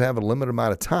 Know that you have a limited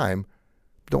amount of time.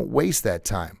 Don't waste that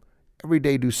time. Every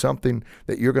day do something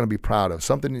that you're going to be proud of,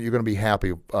 something that you're going to be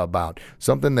happy about,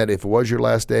 something that if it was your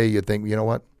last day, you'd think, you know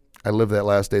what? I lived that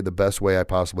last day the best way I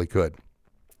possibly could.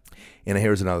 And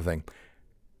here's another thing.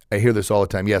 I hear this all the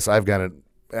time. Yes, I've got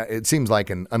it seems like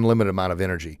an unlimited amount of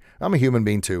energy. I'm a human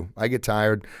being too. I get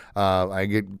tired. I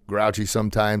get grouchy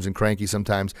sometimes and cranky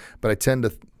sometimes, but I tend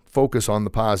to focus on the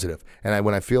positive. And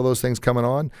when I feel those things coming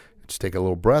on, just take a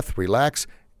little breath, relax,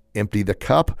 empty the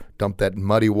cup, dump that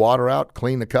muddy water out,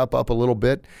 clean the cup up a little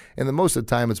bit. And then most of the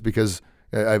time it's because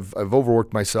I've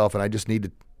overworked myself and I just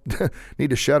need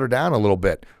to shut her down a little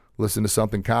bit. Listen to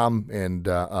something calm and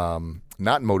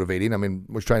not motivating. I mean,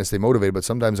 we're trying to stay motivated, but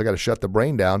sometimes I got to shut the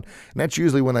brain down, and that's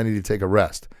usually when I need to take a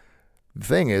rest. The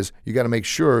thing is, you got to make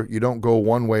sure you don't go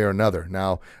one way or another.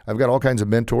 Now, I've got all kinds of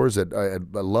mentors that I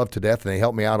love to death, and they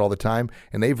help me out all the time,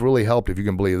 and they've really helped, if you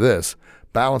can believe this,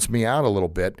 balance me out a little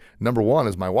bit. Number one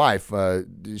is my wife.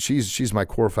 She's my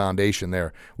core foundation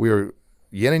there. We are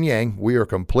yin and yang. We are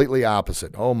completely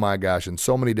opposite. Oh, my gosh, in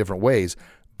so many different ways,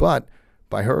 but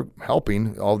by her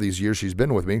helping all these years she's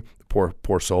been with me,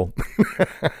 poor soul.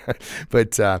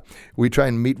 But we try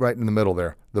and meet right in the middle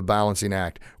there, the balancing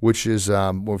act, which is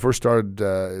when we first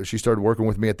started, she started working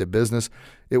with me at the business.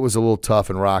 It was a little tough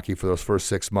and rocky for those first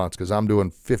 6 months because I'm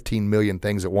doing 15 million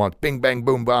things at once, bing, bang,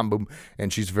 boom, bam, boom,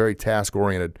 and she's very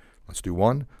task-oriented. Let's do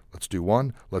one. Let's do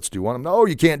one. Let's do one. No,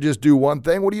 you can't just do one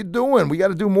thing. What are you doing? We got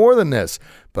to do more than this.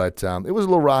 But it was a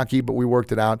little rocky, but we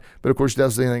worked it out. But, of course, she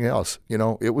does anything else. You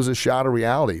know, it was a shot of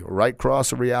reality, right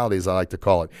cross of reality, as I like to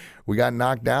call it. We got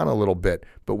knocked down a little bit,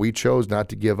 but we chose not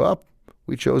to give up.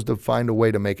 We chose to find a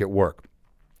way to make it work.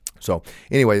 So,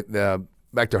 anyway,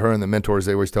 back to her and the mentors,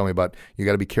 they always tell me about you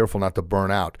got to be careful not to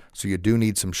burn out. So you do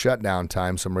need some shutdown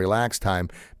time, some relax time,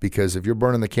 because if you're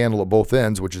burning the candle at both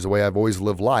ends, which is the way I've always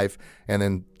lived life, and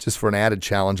then just for an added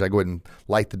challenge, I go ahead and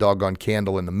light the doggone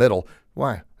candle in the middle.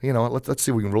 Why? You know, let's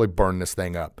see if we can really burn this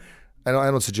thing up. I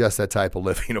don't suggest that type of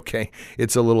living, okay?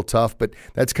 It's a little tough, but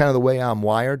that's kind of the way I'm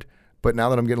wired. But now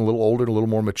that I'm getting a little older, a little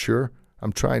more mature,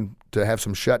 I'm trying to have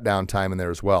some shutdown time in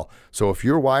there as well. So if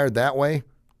you're wired that way,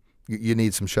 you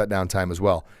need some shutdown time as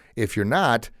well. If you're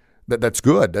not, that's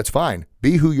good. That's fine.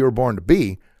 Be who you're born to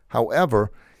be.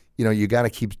 However, you know, you got to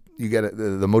keep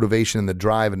the motivation and the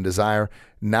drive and desire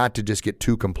not to just get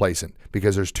too complacent,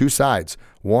 because there's two sides.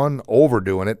 One,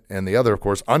 overdoing it, and the other, of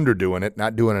course, underdoing it,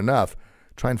 not doing enough.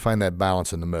 Try and find that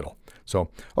balance in the middle. So,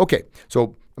 okay.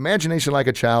 So imagination like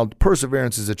a child,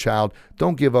 perseverance as a child.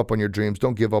 Don't give up on your dreams.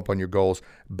 Don't give up on your goals.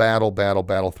 Battle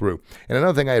through. And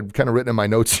another thing I had kind of written in my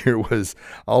notes here was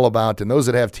all about, and those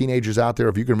that have teenagers out there,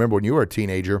 if you can remember when you were a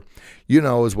teenager, you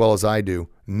know as well as I do,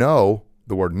 no,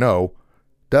 the word no,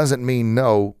 doesn't mean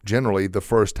no generally the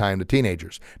first time to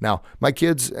teenagers. Now, my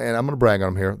kids, and I'm going to brag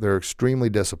on them here, they're extremely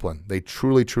disciplined. They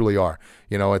truly, truly are.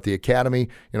 You know, at the academy,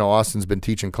 you know, Austin's been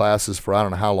teaching classes for I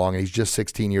don't know how long, and he's just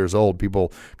 16 years old.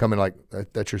 People come in like,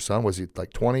 that's your son? Was he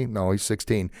like 20? No, he's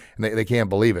 16. And they can't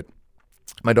believe it.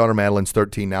 My daughter Madeline's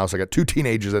 13 now, so I got two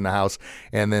teenagers in the house.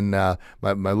 And then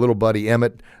my little buddy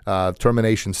Emmett,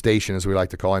 Termination Station, as we like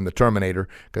to call him, the Terminator,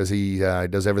 because he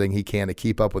does everything he can to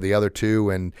keep up with the other two.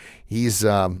 And he's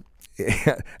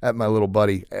at my little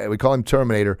buddy, we call him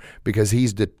Terminator because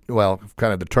he's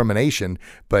kind of determination,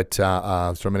 but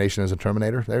termination is a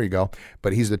Terminator. There you go.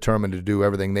 But he's determined to do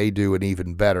everything they do and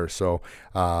even better. So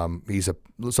he's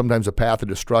sometimes a path of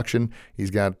destruction.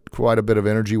 He's got quite a bit of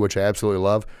energy, which I absolutely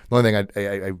love. The only thing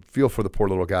I feel for the poor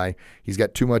little guy, he's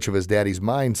got too much of his daddy's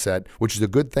mindset, which is a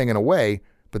good thing in a way,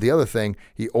 But the other thing,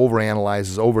 he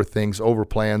overanalyzes, overthinks,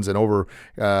 overplans,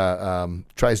 and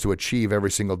tries to achieve every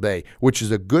single day, which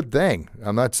is a good thing.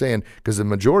 I'm not saying, because the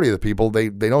majority of the people, they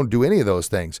don't do any of those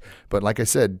things. But like I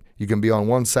said, you can be on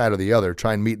one side or the other,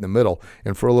 try and meet in the middle.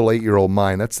 And for a little 8-year-old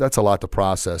mind, that's a lot to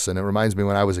process. And it reminds me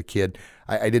when I was a kid,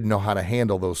 I didn't know how to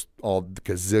handle those all the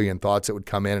gazillion thoughts that would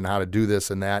come in and how to do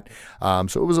this and that.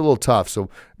 So it was a little tough. So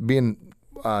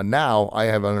now I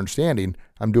have an understanding.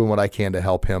 I'm doing what I can to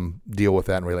help him deal with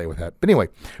that and relate with that. But anyway,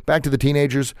 back to the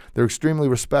teenagers. They're extremely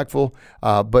respectful,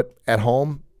 but at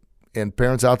home, and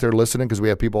parents out there listening, because we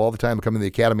have people all the time come in the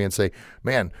academy and say,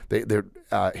 man, they're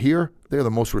here, they're the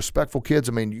most respectful kids.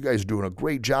 I mean, you guys are doing a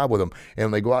great job with them. And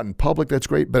when they go out in public, that's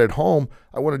great. But at home,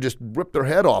 I want to just rip their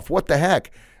head off. What the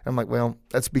heck? I'm like, well,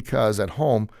 that's because at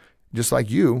home, just like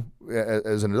you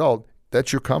as an adult,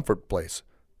 that's your comfort place.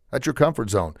 That's your comfort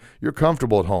zone. You're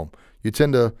comfortable at home. You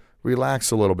tend to relax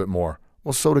a little bit more.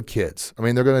 Well, so do kids. I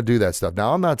mean, they're going to do that stuff.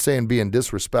 Now, I'm not saying being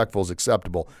disrespectful is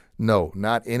acceptable. No,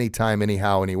 not anytime,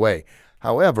 anyhow, anyway.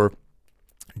 However,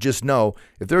 just know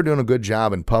if they're doing a good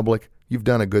job in public, you've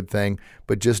done a good thing.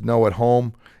 But just know at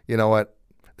home, you know what,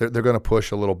 they're going to push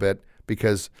a little bit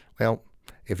because, well,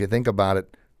 if you think about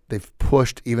it, they've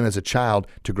pushed even as a child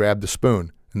to grab the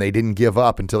spoon. And they didn't give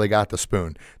up until they got the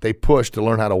spoon. They pushed to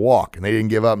learn how to walk, and they didn't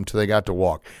give up until they got to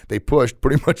walk. They pushed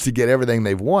pretty much to get everything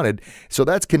they've wanted. So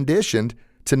that's conditioned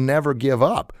to never give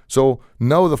up. So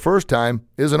no the first time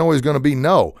isn't always going to be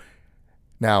no.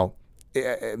 Now,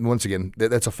 once again,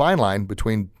 that's a fine line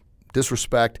between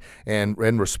disrespect and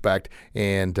respect,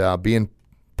 and being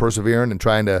persevering and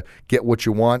trying to get what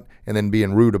you want and then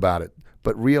being rude about it.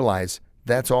 But realize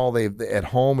that's all at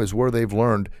home is where they've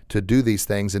learned to do these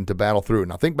things and to battle through.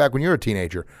 Now, think back when you're a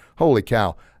teenager. Holy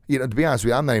cow. You know, to be honest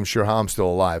with you, I'm not even sure how I'm still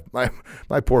alive.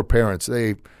 My poor parents,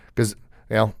 because,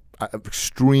 you know,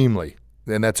 extremely,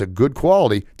 and that's a good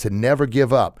quality to never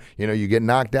give up. You know, you get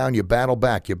knocked down, you battle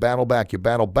back, you battle back, you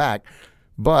battle back.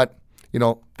 But, you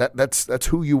know, that's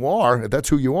who you are. If that's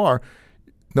who you are,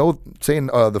 no, saying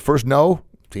the first no,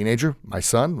 teenager, my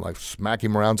son, like smack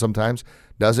him around sometimes,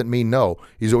 doesn't mean no.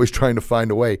 He's always trying to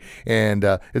find a way. And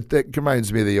it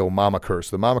reminds me of the old mama curse.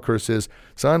 The mama curse is,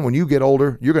 son, when you get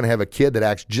older, you're going to have a kid that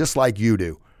acts just like you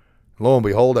do. Lo and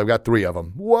behold, I've got 3 of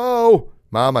them. Whoa!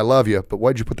 Mom, I love you, but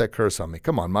why'd you put that curse on me?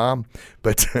 Come on, Mom.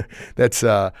 But that's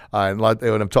when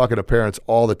I'm talking to parents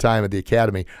all the time at the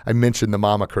academy, I mentioned the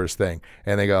mama curse thing.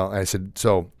 And they go, I said,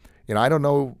 so, you know, I don't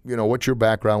know, you know, what your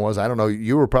background was. I don't know.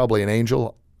 You were probably an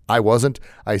angel. I wasn't.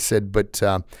 I said, but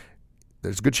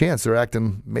there's a good chance they're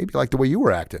acting maybe like the way you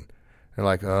were acting. They're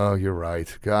like, oh, you're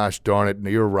right. Gosh darn it.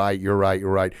 You're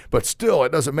right. But still,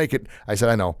 it doesn't make it. I said,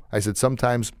 I know. I said,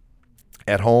 sometimes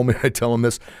at home, I tell them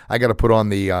this, I got to put on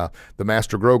the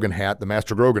Master Grogan hat, the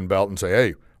Master Grogan belt, and say,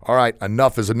 hey, all right,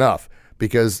 enough is enough.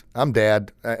 Because I'm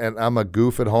dad, and I'm a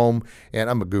goof at home, and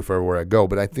I'm a goof everywhere I go.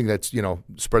 But I think that's, you know,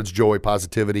 spreads joy,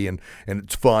 positivity, and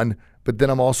it's fun. But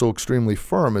then I'm also extremely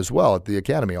firm as well at the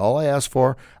academy. All I ask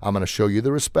for, I'm going to show you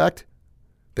the respect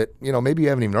that, you know, maybe you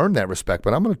haven't even earned that respect,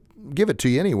 but I'm going to give it to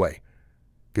you anyway,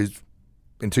 because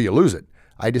until you lose it.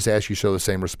 I just ask you to show the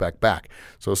same respect back.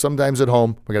 So sometimes at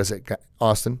home, we got to say,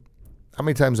 Austin, how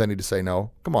many times I need to say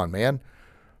no? Come on, man.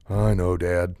 Oh, I know,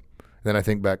 Dad. Then I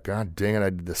think back, God dang it,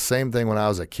 I did the same thing when I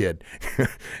was a kid.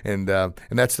 and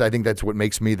that's, I think that's what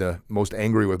makes me the most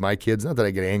angry with my kids. Not that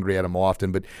I get angry at them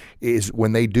often, but is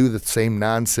when they do the same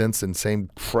nonsense and same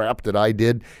crap that I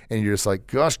did, and you're just like,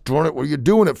 gosh darn it, what are you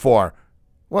doing it for?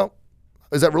 Well,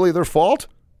 is that really their fault?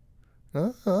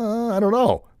 I don't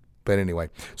know. But anyway,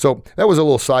 so that was a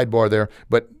little sidebar there.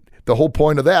 But the whole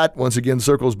point of that, once again,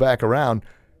 circles back around.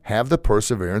 Have the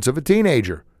perseverance of a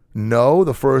teenager. No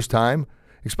the first time,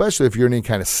 especially if you're in any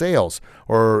kind of sales,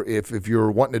 or if you're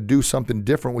wanting to do something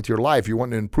different with your life, you're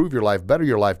wanting to improve your life, better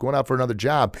your life, going out for another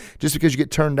job. Just because you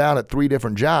get turned down at 3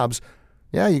 different jobs,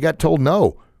 yeah, you got told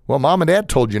no. Well, Mom and Dad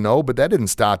told you no, but that didn't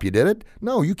stop you, did it?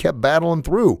 No, you kept battling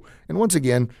through. And once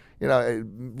again, you know,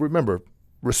 remember,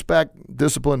 respect,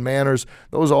 discipline, manners,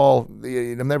 those all,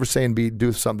 I'm never saying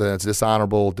do something that's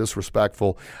dishonorable,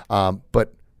 disrespectful,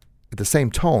 but at the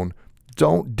same tone,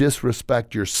 don't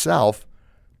disrespect yourself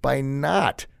by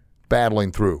not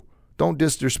battling through. Don't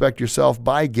disrespect yourself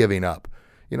by giving up.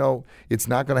 You know, it's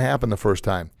not going to happen the first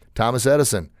time. Thomas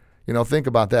Edison, you know, think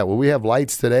about that. Will we have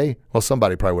lights today? Well,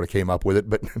 somebody probably would have came up with it,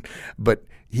 but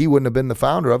he wouldn't have been the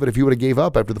founder of it if he would have gave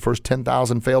up after the first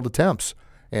 10,000 failed attempts.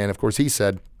 And, of course, he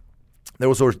said, there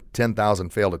was over 10,000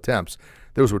 failed attempts.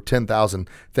 Those were 10,000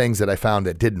 things that I found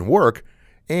that didn't work.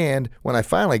 And when I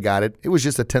finally got it, it was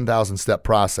just a 10,000-step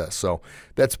process. So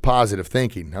that's positive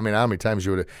thinking. I mean, how many times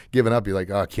you would have given up? You're like,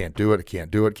 oh, I can't do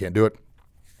it.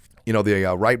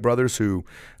 The Wright brothers who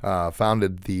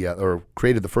founded or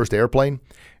created the first airplane,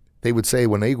 they would say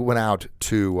when they went out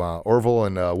to Orville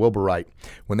and Wilbur Wright,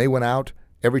 when they went out,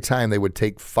 every time they would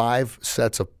take 5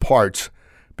 sets of parts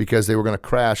because they were going to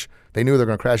crash. They knew they were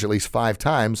going to crash at least 5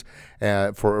 times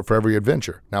for every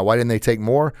adventure. Now, why didn't they take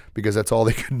more? Because that's all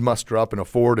they could muster up and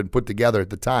afford and put together at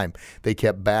the time. They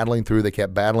kept battling through. They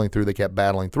kept battling through. They kept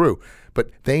battling through.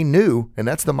 But they knew, and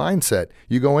that's the mindset.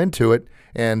 You go into it,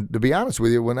 and to be honest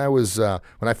with you, when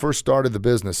I first started the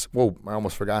business, I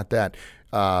almost forgot that.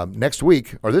 Next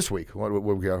week, or this week, what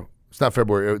we go? It's not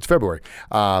February. It's February.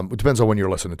 It depends on when you're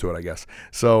listening to it, I guess.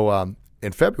 So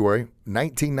in February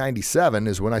 1997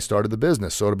 is when I started the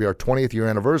business. So it'll be our 20th year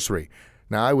anniversary.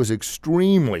 Now, I was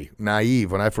extremely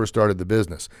naive when I first started the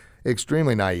business.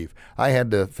 Extremely naive. I had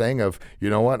the thing of, you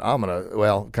know what, I'm going to, I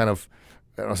don't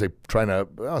want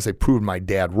to say prove my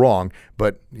dad wrong,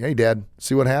 but hey, Dad,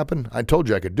 see what happened? I told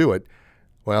you I could do it.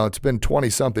 Well, it's been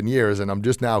 20-something years, and I'm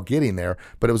just now getting there,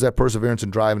 but it was that perseverance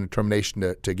and drive and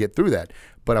determination to get through that.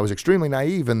 But I was extremely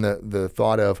naive in the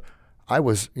thought of, I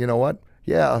was, you know what?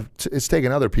 Yeah, it's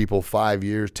taken other people 5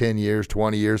 years, 10 years,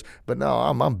 20 years, but no,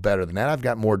 I'm better than that. I've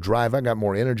got more drive. I've got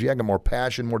more energy. I got more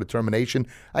passion, more determination.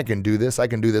 I can do this. I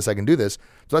can do this. I can do this.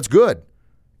 So that's good.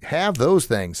 Have those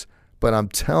things, but I'm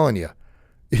telling you,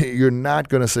 you're not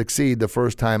going to succeed the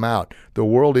first time out. The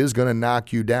world is going to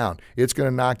knock you down. It's going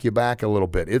to knock you back a little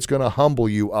bit. It's going to humble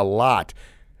you a lot.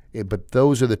 But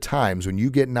those are the times when you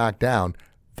get knocked down,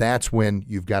 that's when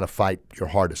you've got to fight your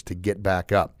hardest to get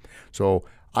back up. So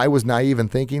I was naive in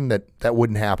thinking that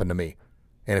wouldn't happen to me.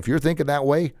 And if you're thinking that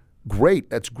way, great.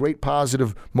 That's great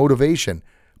positive motivation.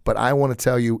 But I want to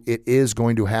tell you it is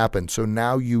going to happen. So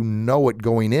now you know it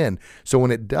going in. So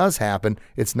when it does happen,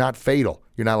 it's not fatal.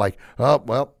 You're not like, oh,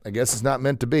 well, I guess it's not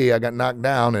meant to be. I got knocked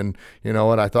down and you know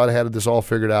what? I thought I had this all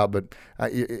figured out, but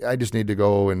I just need to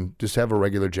go and just have a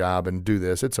regular job and do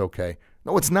this. It's okay.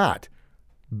 No, it's not.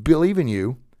 Believe in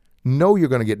you. Know you're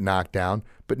going to get knocked down,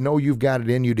 but know you've got it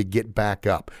in you to get back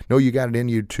up. Know you got it in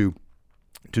you to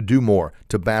do more,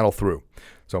 to battle through.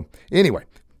 So anyway,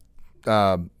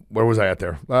 where was I at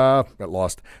there? Got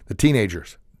lost. The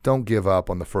teenagers, don't give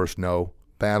up on the first no.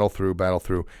 Battle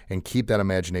through, and keep that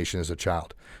imagination as a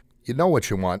child. You know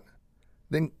what you want,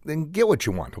 then get what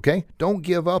you want, okay? Don't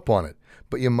give up on it,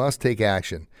 but you must take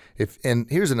action. And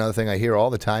here's another thing I hear all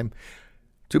the time.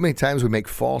 Too many times we make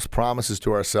false promises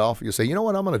to ourselves. You say, you know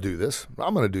what, I'm going to do this.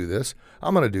 I'm going to do this.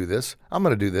 I'm going to do this. I'm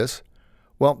going to do this.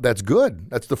 Well, that's good.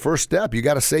 That's the first step. You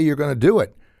got to say you're going to do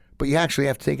it. But you actually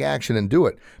have to take action and do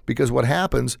it. Because what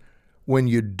happens when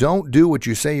you don't do what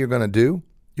you say you're going to do,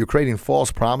 you're creating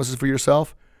false promises for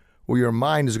yourself. Well, your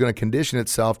mind is going to condition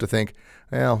itself to think,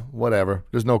 well, whatever.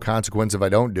 There's no consequence if I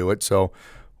don't do it, so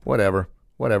whatever.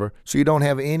 So you don't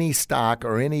have any stock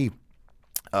or any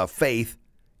faith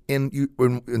in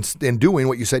doing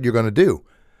what you said you're going to do.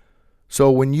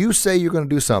 So when you say you're going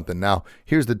to do something, now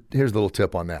here's the little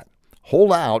tip on that.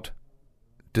 Hold out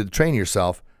to train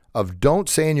yourself of don't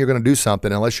saying you're going to do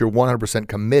something unless you're 100%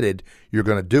 committed you're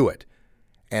going to do it.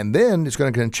 And then it's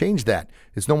going to change that.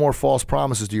 It's no more false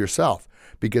promises to yourself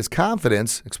because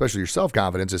confidence, especially your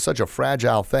self-confidence, is such a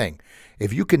fragile thing.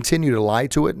 If you continue to lie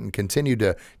to it and continue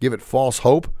to give it false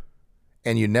hope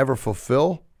and you never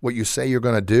fulfill what you say you're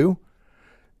going to do,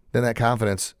 then that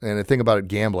confidence, and think about it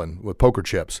gambling with poker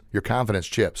chips, your confidence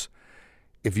chips.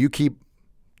 If you keep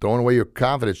throwing away your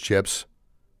confidence chips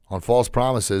on false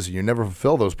promises, you never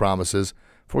fulfill those promises,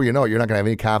 before you know it, you're not going to have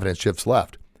any confidence chips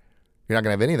left. You're not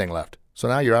going to have anything left. So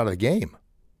now you're out of the game.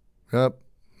 Yep,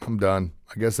 I'm done.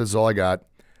 I guess that's all I got.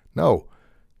 No.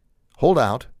 Hold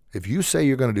out. If you say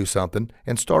you're going to do something,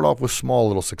 and start off with small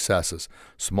little successes.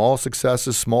 Small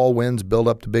successes, small wins build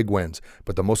up to big wins.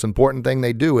 But the most important thing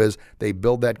they do is they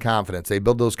build that confidence. They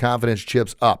build those confidence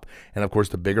chips up. And of course,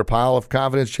 the bigger pile of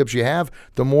confidence chips you have,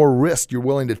 the more risk you're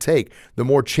willing to take, the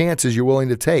more chances you're willing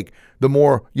to take, the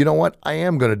more, you know what, I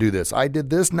am going to do this. I did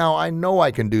this, now I know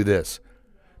I can do this.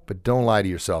 But don't lie to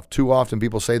yourself. Too often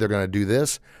people say they're going to do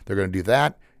this, they're going to do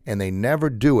that, and they never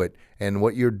do it. And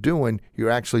what you're doing, you're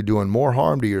actually doing more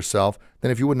harm to yourself than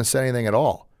if you wouldn't have said anything at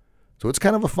all. So it's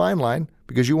kind of a fine line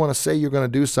because you want to say you're going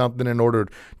to do something in order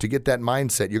to get that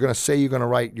mindset. You're going to say you're going to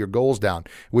write your goals down,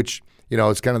 which, you know,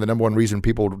 it's kind of the number one reason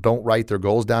people don't write their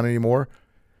goals down anymore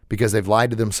because they've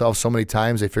lied to themselves so many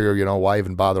times. They figure, you know, why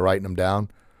even bother writing them down?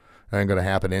 It ain't going to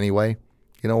happen anyway.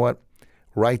 You know what?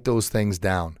 Write those things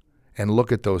down and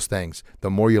look at those things. The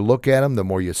more you look at them, the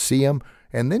more you see them.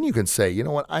 And then you can say, you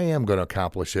know what, I am going to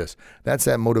accomplish this. That's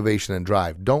that motivation and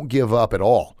drive. Don't give up at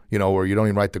all, you know, or you don't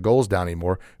even write the goals down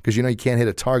anymore because, you know, you can't hit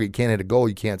a target, you can't hit a goal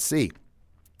you can't see.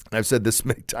 I've said this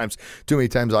many times, too many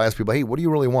times. I'll ask people, hey, what do you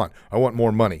really want? I want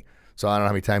more money. So I don't know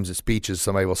how many times at speeches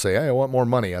somebody will say, hey, I want more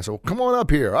money. I said, well, come on up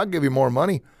here. I'll give you more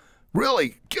money.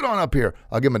 Really? Get on up here.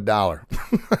 I'll give him $1.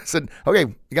 I said, okay,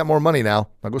 you got more money now.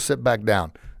 Now go sit back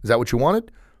down. Is that what you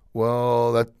wanted?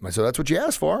 Well, so that's what you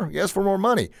asked for. You asked for more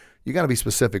money. You got to be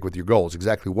specific with your goals.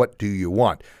 Exactly what do you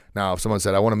want? Now, if someone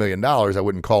said, I want $1 million, I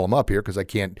wouldn't call them up here because I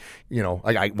can't,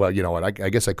 well, you know what? I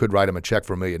guess I could write them a check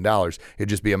for $1 million. It'd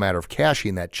just be a matter of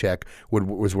cashing that check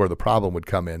was where the problem would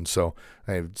come in. So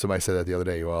somebody said that the other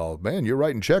day. Well, man, you're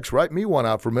writing checks. Write me one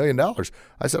out for $1 million.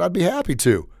 I said, I'd be happy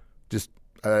to. Just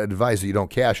advise that you don't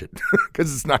cash it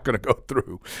because it's not going to go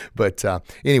through. But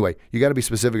anyway, you got to be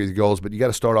specific with your goals, but you got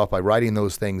to start off by writing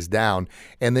those things down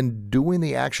and then doing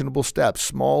the actionable steps,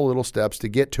 small little steps to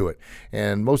get to it.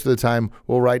 And most of the time,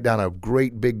 we'll write down a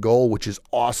great big goal, which is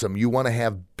awesome. You want to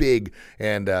have big,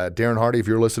 and Darren Hardy, if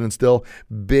you're listening still,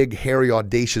 big, hairy,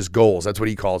 audacious goals. That's what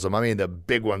he calls them. I mean, the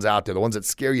big ones out there, the ones that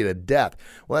scare you to death.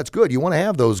 Well, that's good. You want to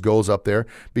have those goals up there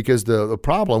because the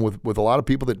problem with a lot of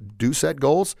people that do set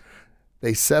goals,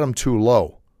 they set them too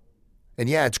low. And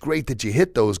yeah, it's great that you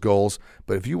hit those goals,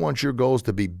 but if you want your goals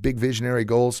to be big visionary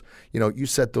goals, you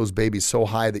set those babies so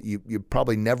high that you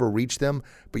probably never reach them,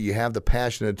 but you have the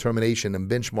passion and determination and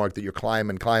benchmark that you're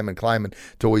climbing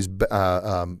to always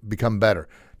become better.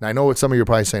 Now, I know what some of you are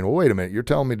probably saying, well, wait a minute, you're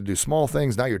telling me to do small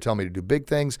things, now you're telling me to do big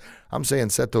things. I'm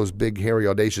saying set those big, hairy,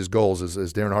 audacious goals,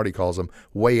 as Darren Hardy calls them,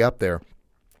 way up there,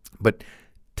 but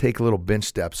take little bench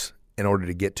steps in order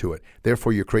to get to it.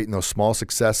 Therefore, you're creating those small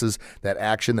successes, that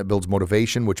action that builds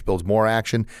motivation, which builds more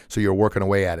action, so you're working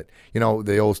away at it.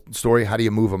 The old story, how do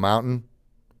you move a mountain?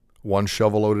 One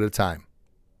shovel load at a time.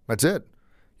 That's it.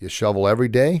 You shovel every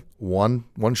day, one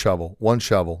shovel.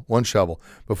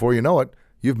 Before you know it,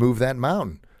 you've moved that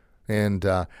mountain. And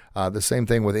the same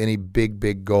thing with any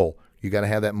big goal. You got to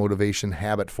have that motivation,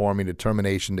 habit forming,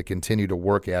 determination to continue to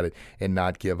work at it and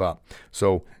not give up.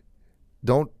 So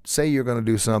don't say you're going to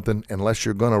do something unless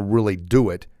you're going to really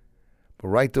do it. But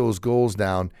write those goals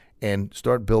down and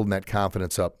start building that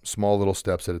confidence up, small little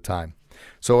steps at a time.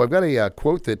 So I've got a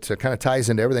quote that kind of ties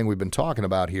into everything we've been talking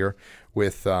about here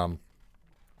with the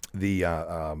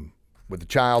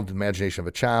child, the imagination of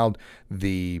a child,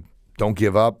 the don't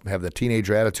give up, have the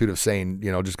teenager attitude of saying,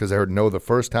 just because I heard no the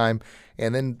first time,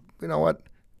 and then you know what,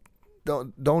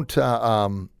 don't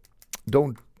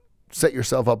set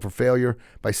yourself up for failure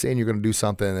by saying you're going to do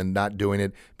something and then not doing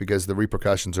it because the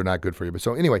repercussions are not good for you. But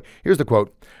so anyway, here's the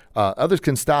quote. Others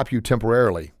can stop you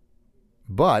temporarily,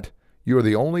 but you're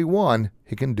the only one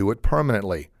who can do it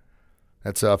permanently.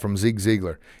 That's from Zig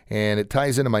Ziglar. And it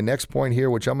ties into my next point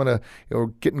here, which we're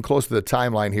getting close to the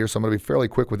timeline here, so I'm going to be fairly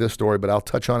quick with this story, but I'll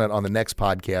touch on it on the next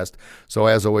podcast. So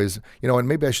as always, and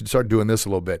maybe I should start doing this a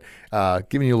little bit,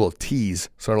 giving you a little tease,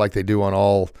 sort of like they do on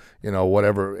all,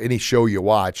 whatever, any show you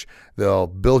watch. They'll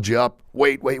build you up,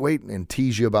 wait, and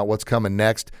tease you about what's coming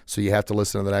next, so you have to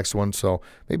listen to the next one. So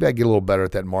maybe I get a little better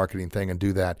at that marketing thing and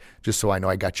do that just so I know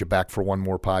I got you back for one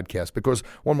more podcast. Because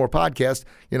one more podcast,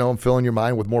 I'm filling your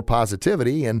mind with more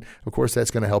positivity, and of course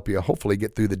that's going to help you hopefully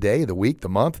get through the day, the week, the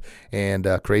month, and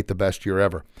create the best year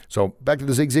ever. So back to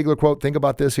the Zig Ziglar quote. Think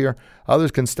about this here.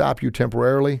 Others can stop you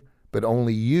temporarily, but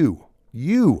only you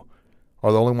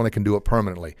are the only one that can do it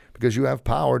permanently because you have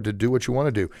power to do what you want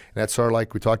to do. And that's sort of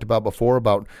like we talked about before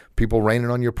about people raining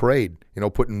on your parade,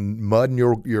 putting mud in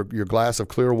your glass of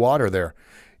clear water there.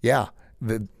 Yeah,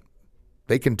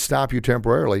 they can stop you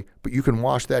temporarily, but you can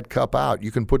wash that cup out.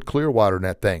 You can put clear water in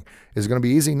that thing. Is it going to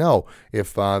be easy? No.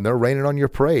 If they're raining on your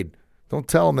parade, don't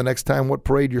tell them the next time what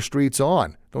parade your street's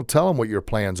on. Don't tell them what your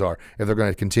plans are if they're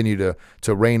going to continue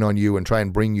to rain on you and try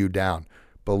and bring you down.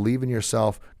 Believe in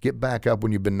yourself, get back up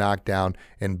when you've been knocked down,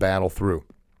 and battle through.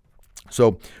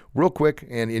 So real quick,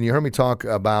 and you heard me talk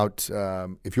about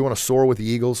if you want to soar with the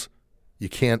eagles, you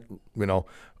can't,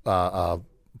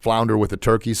 flounder with the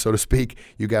turkeys, so to speak.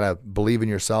 You got to believe in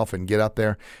yourself and get up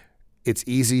there. It's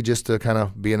easy just to kind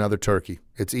of be another turkey.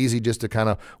 It's easy just to kind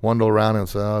of wander around and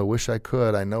say, oh, I wish I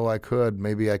could. I know I could.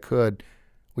 Maybe I could.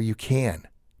 Well, you can.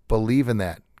 Believe in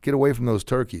that. Get away from those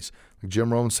turkeys. Like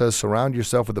Jim Rohn says, surround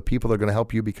yourself with the people that are going to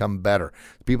help you become better.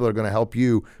 The people that are going to help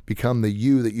you become the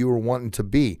you that you were wanting to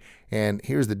be. And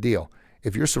here's the deal.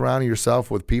 If you're surrounding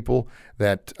yourself with people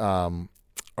that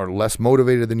are less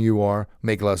motivated than you are,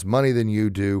 make less money than you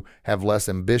do, have less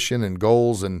ambition and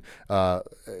goals and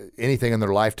anything in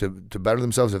their life to better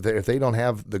themselves, if they don't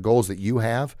have the goals that you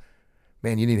have,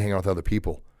 man, you need to hang out with other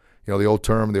people. The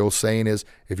old saying is,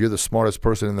 if you're the smartest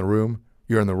person in the room,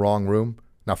 you're in the wrong room.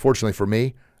 Now, fortunately for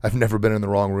me, I've never been in the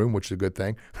wrong room, which is a good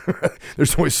thing.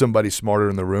 There's always somebody smarter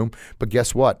in the room. But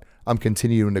guess what? I'm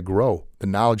continuing to grow. The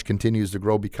knowledge continues to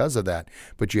grow because of that.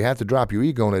 But you have to drop your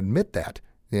ego and admit that.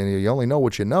 You only know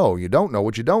what you know. You don't know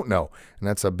what you don't know. And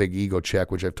that's a big ego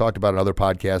check, which I've talked about in other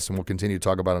podcasts, and we'll continue to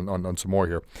talk about on some more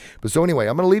here. But so anyway,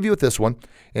 I'm going to leave you with this one,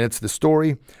 and it's the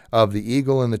story of the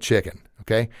eagle and the chicken,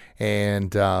 okay?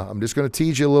 And I'm just going to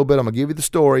tease you a little bit. I'm going to give you the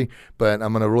story, but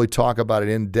I'm going to really talk about it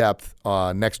in depth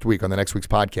next week on the next week's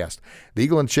podcast. The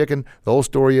eagle and chicken, the whole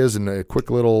story is in a quick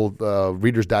little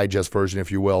Reader's Digest version, if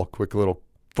you will, quick little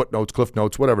footnotes, cliff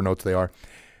notes, whatever notes they are.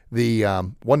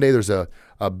 One day there's a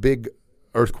big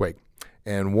earthquake,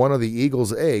 and one of the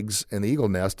eagle's eggs in the eagle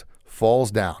nest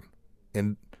falls down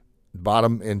in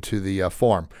bottom into the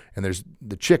farm, and there's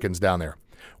the chickens down there.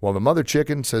 Well, the mother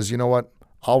chicken says, you know what,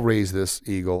 I'll raise this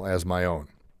eagle as my own.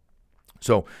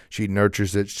 So she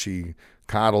nurtures it, she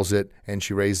coddles it, and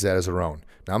she raises that as her own.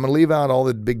 Now I'm going to leave out all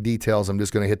the big details. I'm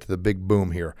just going to hit to the big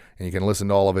boom here, and you can listen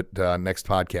to all of it next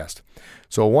podcast.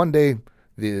 So one day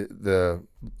the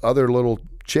other little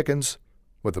chickens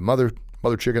with the mother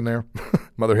chicken there,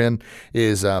 mother hen,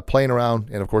 is playing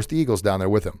around, and of course the eagle's down there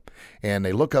with them. And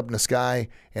they look up in the sky,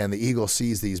 and the eagle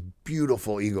sees these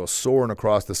beautiful eagles soaring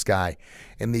across the sky.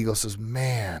 And the eagle says,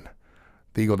 man,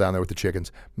 the eagle down there with the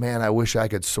chickens, man, I wish I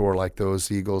could soar like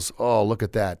those eagles. Oh, look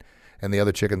at that. And the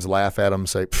other chickens laugh at him and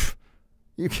say,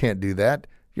 you can't do that.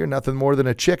 You're nothing more than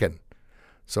a chicken.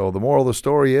 So the moral of the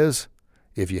story is,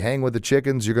 if you hang with the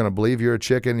chickens, you're going to believe you're a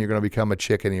chicken, you're going to become a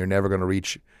chicken, and you're never going to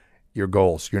reach your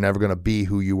goals. You're never going to be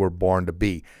who you were born to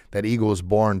be. That eagle was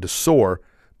born to soar,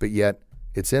 but yet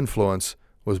its influence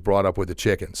was brought up with the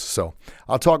chickens. So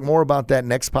I'll talk more about that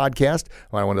next podcast.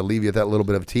 I want to leave you with that little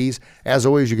bit of a tease. As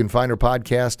always, you can find our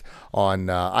podcast on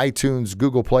iTunes,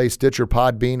 Google Play, Stitcher,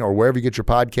 Podbean, or wherever you get your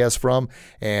podcasts from.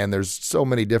 And there's so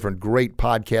many different great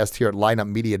podcasts here at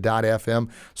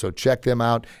lineupmedia.fm. So check them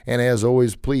out. And as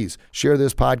always, please share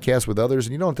this podcast with others.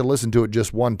 And you don't have to listen to it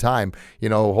just one time.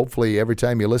 Hopefully every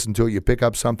time you listen to it, you pick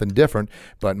up something different.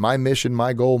 But my mission,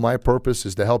 my goal, my purpose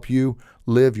is to help you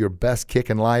live your best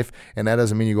kick in life. And that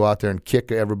doesn't mean you go out there and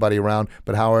kick everybody around.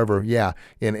 But however,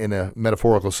 in a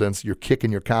metaphorical sense, you're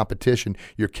kicking your competition,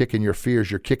 you're kicking your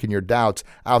fears, you're kicking your doubts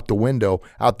out the window,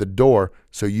 out the door,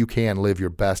 so you can live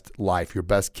your best life, your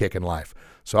best kick in life.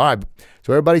 So, all right.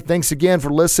 So everybody, thanks again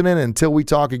for listening. Until we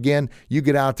talk again, you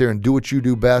get out there and do what you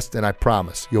do best, and I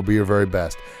promise you'll be your very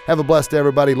best. Have a blessed day,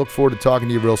 everybody. Look forward to talking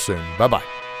to you real soon. Bye-bye.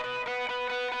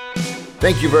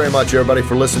 Thank you very much, everybody,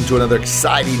 for listening to another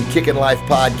exciting Kickin' Life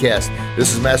podcast.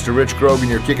 This is Master Rich Grogan,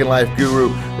 your Kickin' Life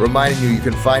guru, reminding you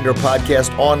can find our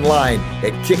podcast online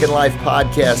at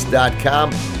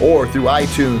kickinlifepodcast.com or through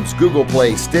iTunes, Google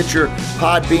Play, Stitcher,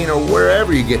 Podbean, or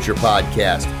wherever you get your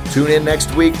podcast. Tune in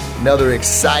next week. Another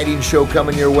exciting show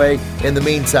coming your way. In the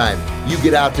meantime, you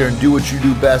get out there and do what you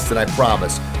do best, and I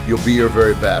promise you'll be your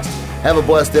very best. Have a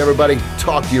blessed day, everybody.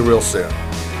 Talk to you real soon.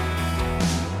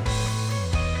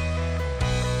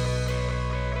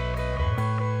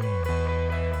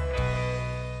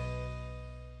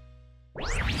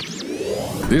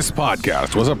 This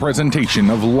podcast was a presentation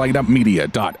of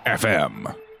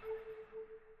lineupmedia.fm.